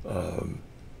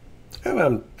 And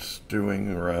I'm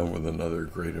stewing around with another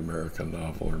great American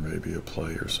novel, or maybe a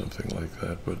play or something like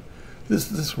that. But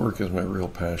this work is my real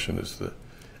passion.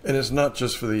 And it's not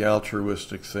just for the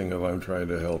altruistic thing of I'm trying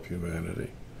to help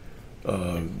humanity.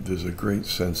 There's a great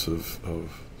sense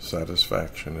of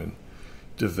satisfaction in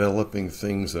developing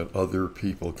things that other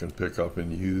people can pick up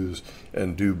and use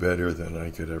and do better than I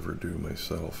could ever do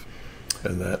myself.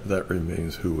 And that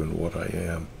remains who and what I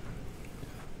am.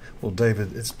 Well,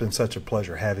 David, it's been such a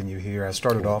pleasure having you here. I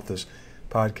started off this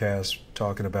podcast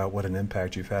talking about what an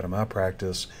impact you've had on my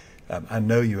practice. I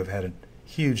know you have had a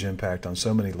huge impact on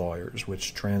so many lawyers,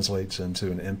 which translates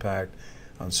into an impact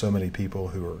on so many people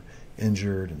who are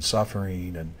injured and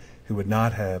suffering, and who would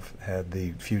not have had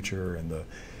the future and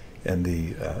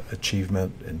the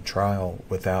achievement in trial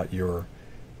without your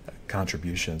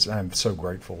contributions. I'm so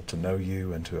grateful to know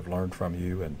you and to have learned from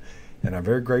you, and I'm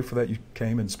very grateful that you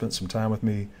came and spent some time with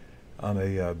me on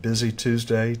a busy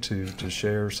Tuesday to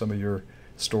share some of your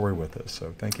story with us.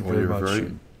 So thank you very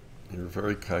much. You're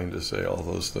very kind to say all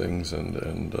those things, and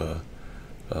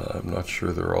I'm not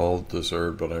sure they're all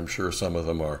deserved, but I'm sure some of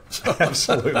them are.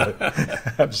 Absolutely.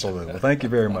 Absolutely. Well, thank you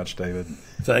very much, David.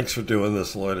 Thanks for doing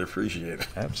this, Lloyd. I appreciate it.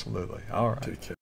 Absolutely. All right. Take care.